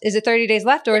 days left. Is it 30 days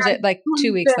left or is it like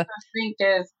 2 weeks left? I think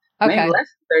there's maybe less than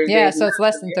 30 days. Yeah, so it's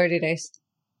less than 30 days.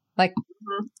 Like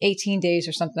 18 days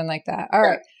or something like that.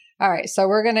 All right. So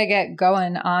we're going to get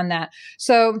going on that.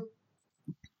 So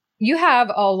you have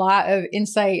a lot of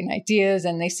insight and ideas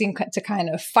and they seem to kind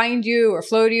of find you or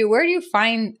flow to you. Where do you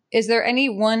find, is there any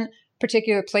one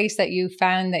particular place that you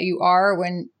found that you are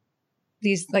when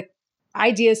these like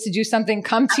ideas to do something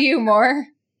come to you more?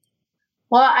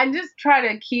 Well, I just try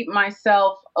to keep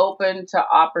myself open to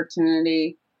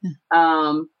opportunity.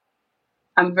 I'm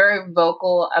very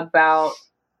vocal about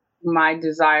my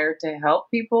desire to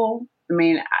help people. I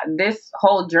mean, this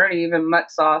whole journey, even Mutt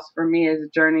Sauce for me, is a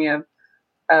journey of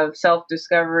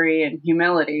self-discovery and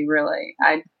humility, really.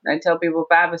 I tell people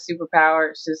if I have a superpower,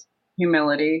 it's just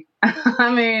humility.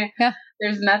 I mean,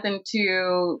 there's nothing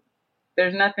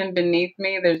beneath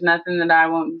me. There's nothing that I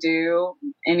won't do.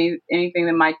 Anything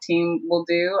that my team will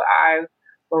do, I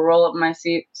will roll up my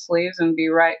sleeves and be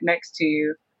right next to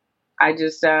you. I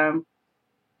just, I'm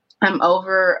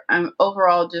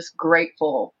overall just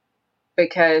grateful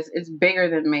because it's bigger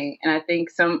than me. And I think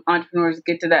some entrepreneurs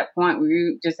get to that point where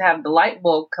you just have the light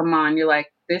bulb come on. You're like,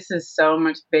 this is so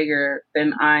much bigger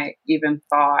than I even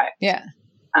thought. Yeah.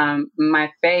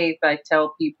 My faith, I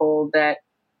tell people that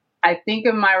I think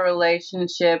of my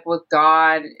relationship with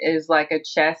God is like a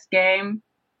chess game.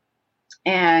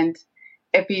 And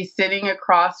if he's sitting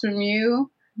across from you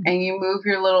and you move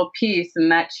your little piece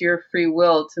and that's your free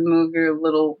will to move your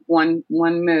little one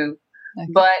move. Okay.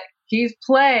 But he's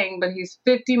playing, but he's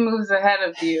 50 moves ahead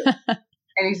of you.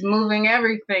 And he's moving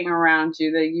everything around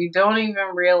you that you don't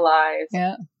even realize.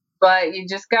 Yeah. But you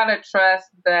just got to trust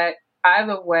that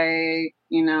either way,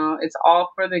 it's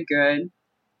all for the good.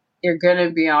 You're going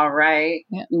to be all right.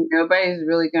 Yeah. Nobody's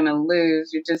really going to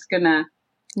lose. You're just going to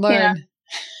learn.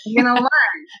 You're going to learn.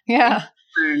 Yeah.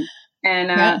 Learn. And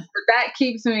that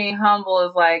keeps me humble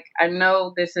is like, I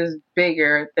know this is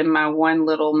bigger than my one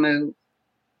little move.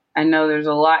 I know there's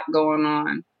a lot going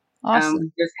on. Awesome.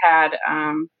 We just had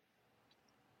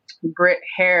Britt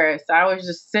Harris. I was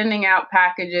just sending out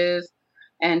packages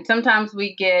And sometimes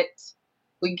we get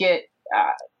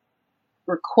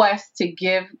requests to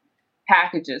give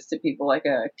packages to people, like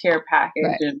a care package.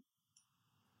 Right. And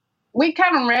we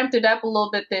kind of ramped it up a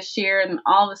little bit this year. And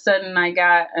all of a sudden I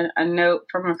got a note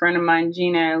from a friend of mine,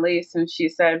 Gina Elise, and she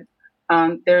said,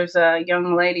 there's a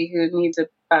young lady who needs a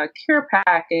care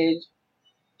package.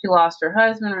 She lost her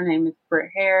husband. Her name is Britt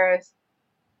Harris.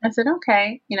 I said,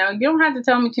 okay, you don't have to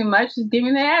tell me too much. Just give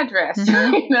me the address,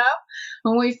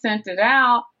 When we sent it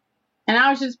out. And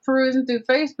I was just perusing through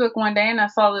Facebook one day, and I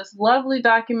saw this lovely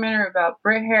documentary about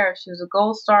Britt Harris. She was a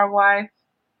Gold Star wife,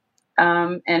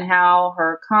 and how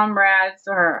her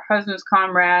husband's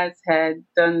comrades, had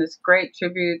done this great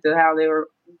tribute to how they were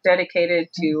dedicated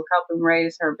to helping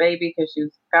raise her baby because she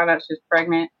found out she was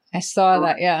pregnant. I saw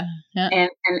that, yeah. And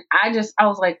I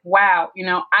was like, wow,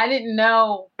 I didn't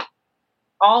know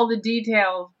all the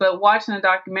details, but watching the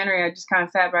documentary, I just kind of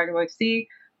sat back and was like, see,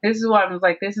 this is what I was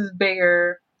like, this is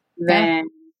bigger than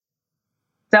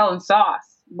selling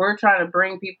sauce. We're trying to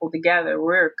bring people together.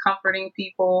 We're comforting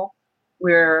people.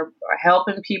 We're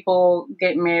helping people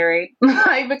get married.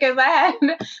 Because I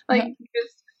had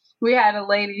we had a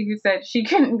lady who said she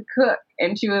couldn't cook,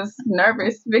 and she was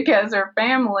nervous because her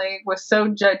family was so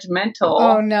judgmental.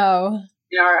 Oh no.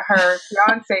 Her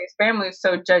fiance's family was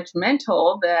so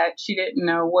judgmental that she didn't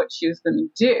know what she was going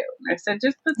to do. And I said,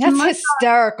 just put some That's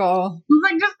hysterical. I was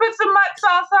like, just put some mud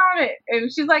sauce on it.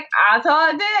 And she's like, that's all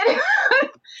I did.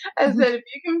 I said, if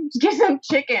you can get some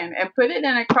chicken and put it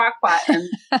in a crock pot and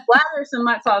slather some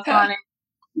mud sauce on it,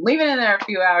 leave it in there a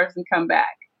few hours and come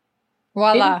back.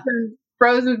 Voila. Eat some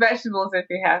frozen vegetables if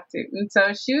you have to. And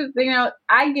so she was,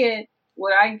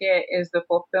 what I get is the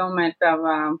fulfillment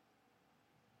of,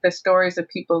 the stories of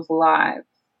people's lives,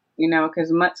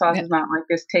 because mud sauce is not like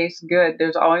this tastes good.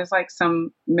 There's always like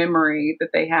some memory that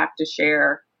they have to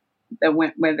share that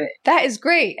went with it. That is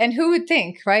great. And who would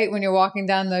think, right, when you're walking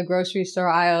down the grocery store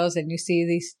aisles and you see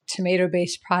these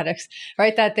tomato-based products,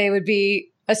 right, that they would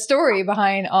be a story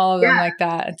behind all of them like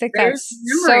that. I think that's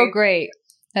so great.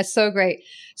 That's so great.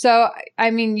 So,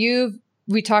 I mean,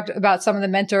 we talked about some of the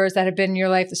mentors that have been in your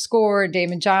life, the SCORE,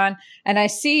 Dave and John, and I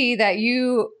see that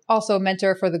you also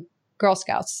mentor for the Girl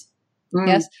Scouts.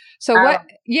 Yes. So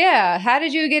how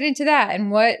did you get into that?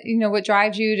 And what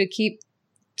drives you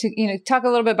to talk a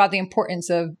little bit about the importance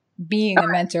of being a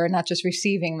mentor and not just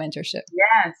receiving mentorship?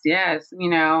 Yes.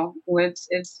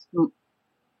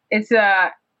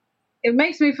 It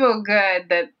makes me feel good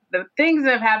that the things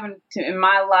that have happened in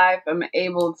my life, I'm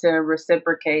able to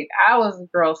reciprocate. I was a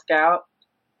Girl Scout.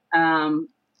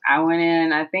 I went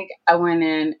in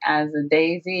as a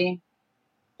daisy.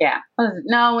 Yeah.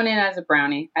 I went in as a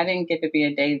brownie. I didn't get to be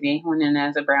a daisy. I went in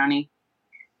as a brownie.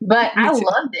 But I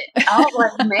loved it. I was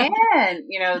like, man,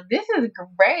 this is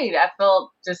great. I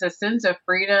felt just a sense of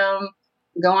freedom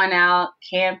going out,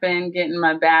 camping, getting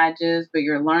my badges, but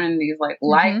you're learning these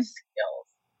life skills.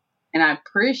 And I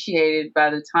appreciated by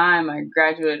the time I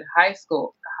graduated high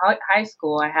school,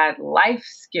 I had life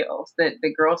skills that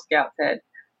the Girl Scouts had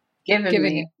given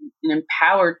me and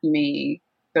empowered me,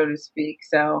 so to speak.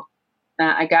 So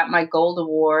I got my gold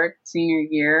award senior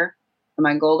year.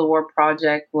 My gold award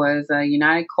project was a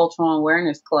United Cultural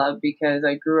Awareness Club, because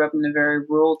I grew up in a very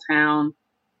rural town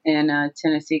in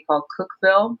Tennessee called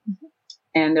Cookeville.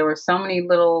 And there were so many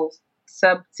little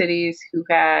sub-cities who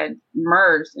had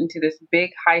merged into this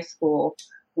big high school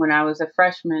when I was a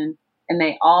freshman. And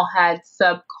they all had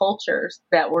subcultures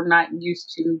that were not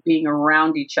used to being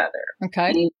around each other.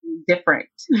 Okay. Different.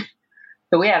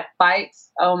 So we had fights.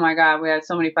 Oh my God. We had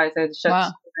so many fights. I had to shut the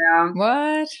school down.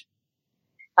 What?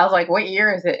 I was like, what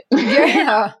year is it?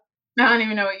 Yeah. I don't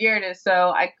even know what year it is. So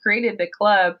I created the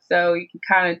club so you can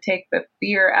kind of take the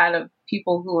fear out of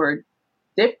people who are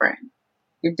different.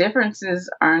 Your differences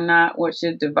are not what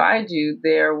should divide you.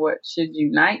 They're what should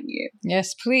unite you.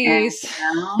 Yes, please.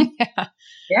 And,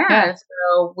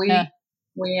 So we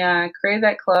created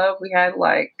that club. We had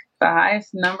the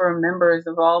highest number of members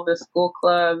of all the school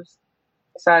clubs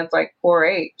besides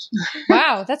 4-H.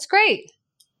 Wow, that's great.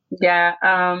 Yeah.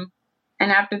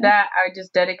 And after that, I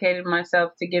just dedicated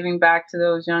myself to giving back to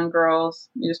those young girls,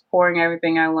 just pouring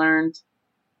everything I learned.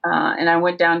 And I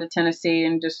went down to Tennessee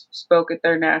and just spoke at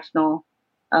their national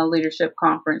leadership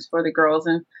conference for the girls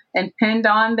and pinned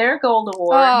on their gold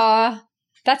award.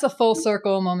 That's a full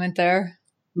circle moment there.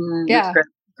 Yeah.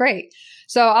 Great.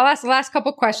 So I'll ask the last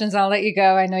couple questions. I'll let you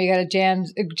go. I know you got a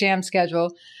jam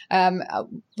schedule.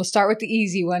 We'll start with the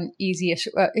easy one, easy-ish.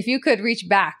 If you could reach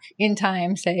back in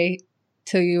time, say,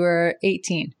 till you were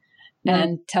 18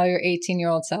 and tell your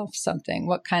 18-year-old self something,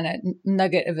 what kind of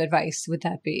nugget of advice would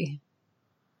that be?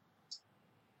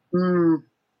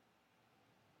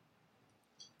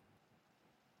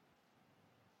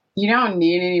 You don't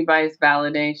need anybody's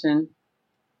validation.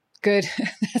 Good.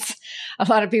 That's a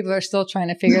lot of people are still trying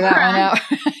to figure that one out.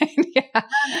 Yeah.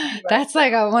 That's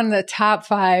like one of the top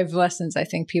 5 lessons I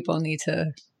think people need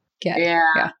to get.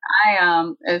 Yeah. I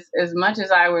as much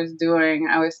as I was doing,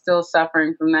 I was still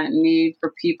suffering from that need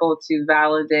for people to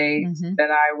validate that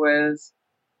I was,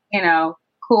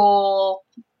 cool,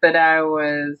 that I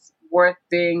was worth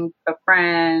being a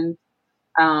friend.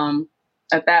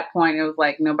 At that point, it was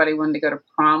like nobody wanted to go to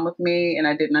prom with me, and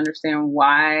I didn't understand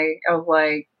why. I was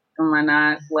like, am I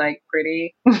not like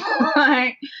pretty?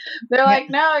 Like, they're like,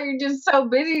 no, you're just so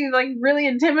busy, like really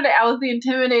intimidating. I was the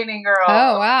intimidating girl.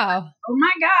 Oh, wow. Oh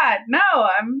my God. No,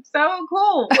 I'm so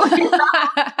cool.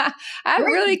 I'm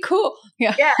really cool.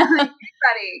 Yeah. Yeah.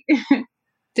 Everybody.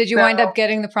 Did you wind up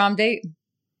getting the prom date?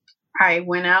 I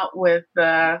went out with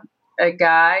a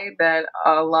guy that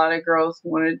a lot of girls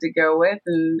wanted to go with,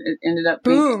 and it ended up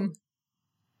being,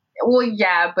 well,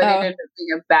 yeah, but it ended up being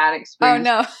a bad experience.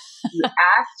 Oh, no. You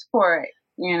asked for it.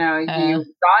 You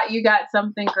thought you got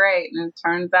something great, and it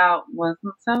turns out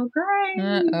wasn't so great.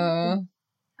 Uh-oh.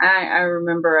 I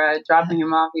remember dropping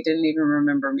him off. He didn't even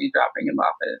remember me dropping him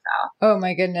off at his house. Oh,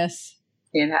 my goodness.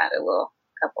 He had a little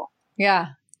couple. Yeah.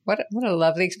 What a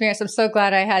lovely experience. I'm so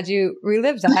glad I had you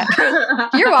relive that.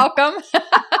 You're welcome.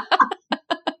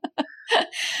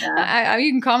 Yeah.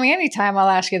 You can call me anytime. I'll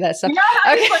ask you that stuff. You know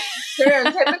how you put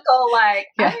stereotypical, like,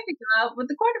 I need to go out with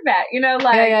the quarterback,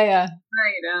 Yeah.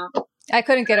 No, I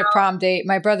couldn't get a prom date.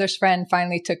 My brother's friend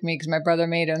finally took me because my brother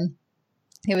made him.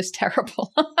 It was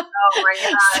terrible. Oh my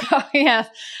God. So, yeah,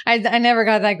 I never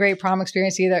got that great prom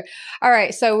experience either. All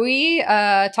right. So we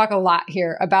talk a lot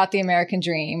here about the American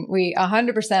dream. We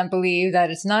 100% believe that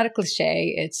it's not a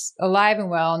cliche. It's alive and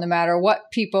well, no matter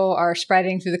what people are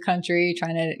spreading through the country,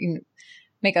 trying to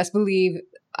make us believe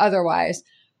otherwise.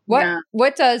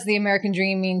 What does the American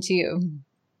dream mean to you?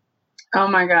 Oh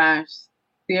my gosh.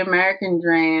 The American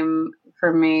dream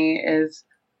for me is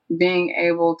being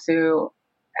able to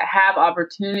have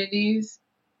opportunities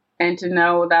and to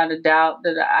know without a doubt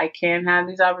that I can have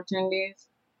these opportunities,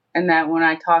 and that when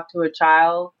I talk to a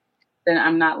child, then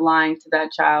I'm not lying to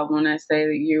that child when I say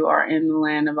that you are in the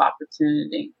land of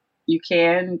opportunity. You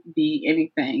can be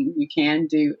anything. You can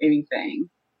do anything.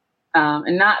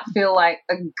 And not feel like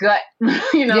a gut,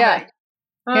 Yeah.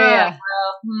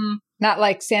 Well, not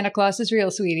like Santa Claus is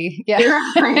real, sweetie. Yeah.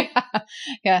 Right.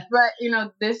 Yeah. But,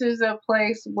 this is a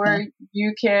place where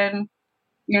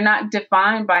you're not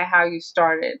defined by how you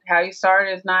started. How you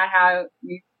started is not how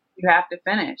you have to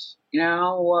finish.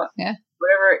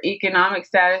 Whatever economic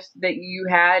status that you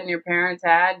had and your parents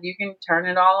had, you can turn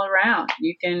it all around.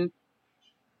 You can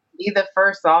be the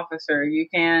first officer. You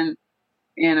can,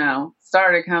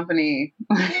 start a company.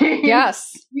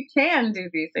 Yes. You can do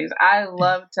these things. I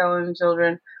love telling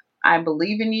children, I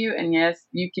believe in you, and yes,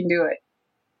 you can do it.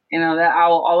 That I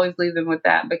will always leave them with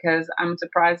that, because I'm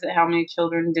surprised at how many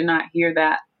children do not hear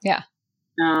that. Yeah.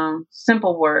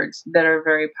 Simple words that are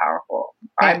very powerful.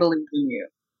 Yeah. I believe in you.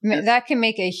 That can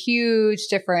make a huge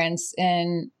difference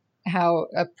in how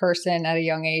a person at a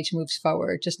young age moves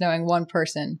forward. Just knowing one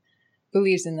person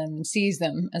believes in them and sees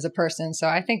them as a person. So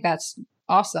I think that's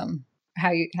awesome. How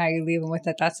you leave them with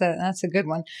it. That's a good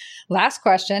one. Last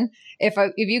question. If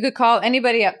you could call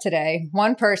anybody up today,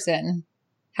 one person,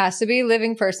 has to be a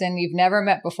living person you've never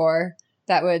met before,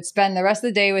 that would spend the rest of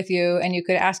the day with you, and you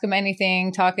could ask them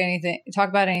anything, talk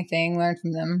about anything, learn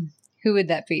from them, who would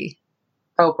that be?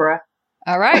 Oprah.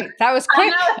 All right. That was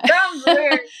quick. I know, it sounds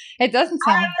weird. It doesn't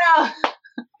sound. I don't know.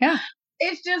 Yeah.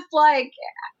 It's just like,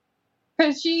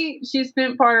 because she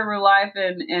spent part of her life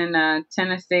in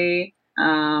Tennessee,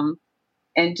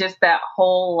 and just that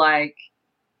whole, like,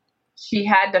 she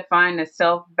had to find a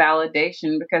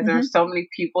self-validation because there were so many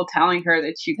people telling her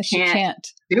that she can't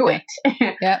do it.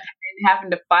 Yep. And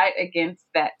having to fight against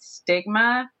that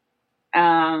stigma.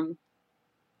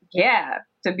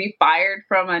 To be fired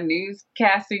from a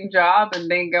newscasting job and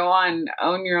then go on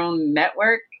own your own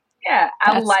network. Yeah,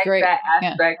 I like great. That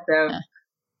aspect of,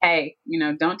 hey,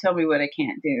 don't tell me what I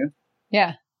can't do.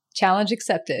 Yeah. Challenge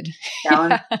accepted.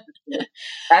 Accepted.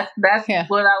 That's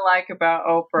what I like about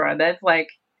Oprah. That's like,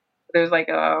 there's like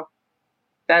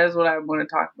that is what I want to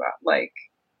talk about. Like,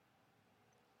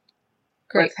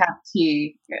 great. Let's have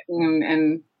tea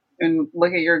and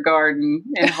look at your garden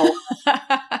and hold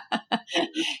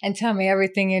and tell me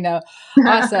everything you know.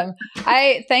 Awesome.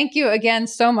 I thank you again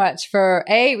so much for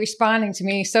responding to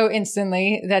me so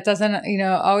instantly. That doesn't,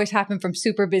 always happen from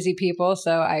super busy people.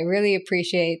 So I really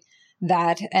appreciate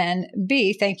that. And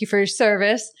B, thank you for your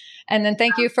service. And then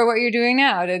thank you for what you're doing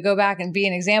now to go back and be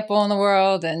an example in the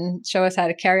world and show us how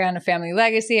to carry on a family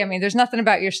legacy. I mean, there's nothing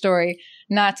about your story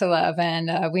not to love.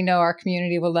 And we know our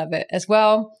community will love it as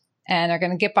well. And are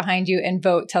going to get behind you and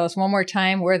vote. Tell us one more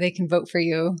time where they can vote for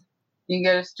you. You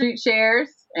can go to Street Shares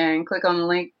and click on the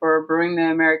link for Brewing the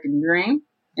American Dream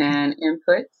and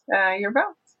input your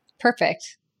votes. Perfect.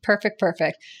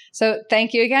 So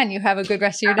thank you again. You have a good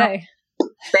rest of your day.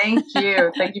 Thank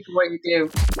you. Thank you for what you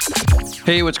do.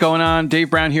 Hey, what's going on? Dave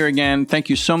Brown here again. Thank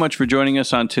you so much for joining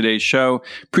us on today's show.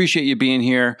 Appreciate you being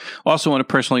here. Also want to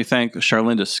personally thank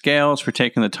Charlinda Scales for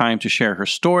taking the time to share her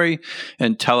story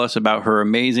and tell us about her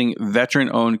amazing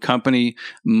veteran-owned company,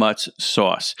 Mutt's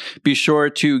Sauce. Be sure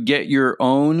to get your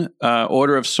own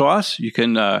order of sauce. You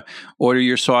can order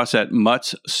your sauce at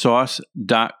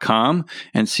muttssauce.com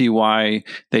and see why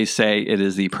they say it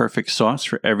is the perfect sauce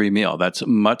for every meal. That's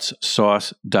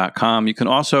muttssauce.com. You can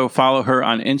also follow her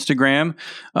on Instagram.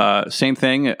 Same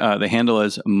thing. The handle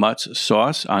is Mutt's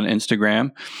Sauce on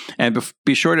Instagram. And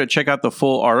be sure to check out the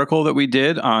full article that we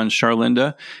did on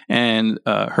Charlinda and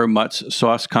her Mutt's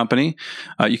Sauce company.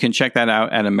 You can check that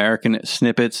out at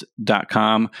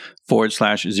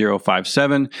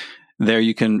americansnippets.com/057. There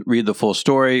you can read the full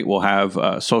story. We'll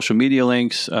have social media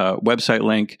links, website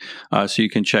link, so you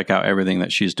can check out everything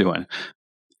that she's doing.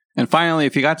 And finally,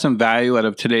 if you got some value out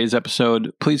of today's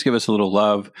episode, please give us a little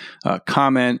love,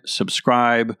 comment,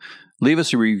 subscribe, leave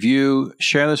us a review,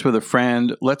 share this with a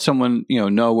friend, let someone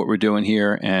know what we're doing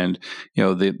here and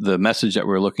the message that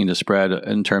we're looking to spread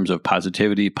in terms of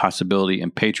positivity, possibility,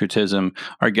 and patriotism.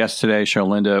 Our guest today,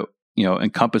 Charlinda,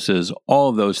 encompasses all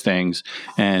of those things,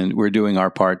 and we're doing our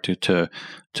part to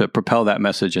propel that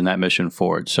message and that mission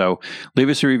forward. So leave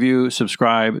us a review,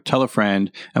 subscribe, tell a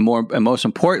friend, and most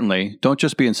importantly, don't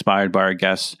just be inspired by our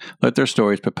guests. Let their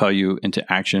stories propel you into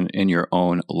action in your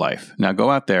own life. Now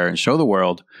go out there and show the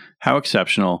world how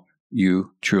exceptional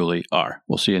you truly are.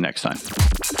 We'll see you next time.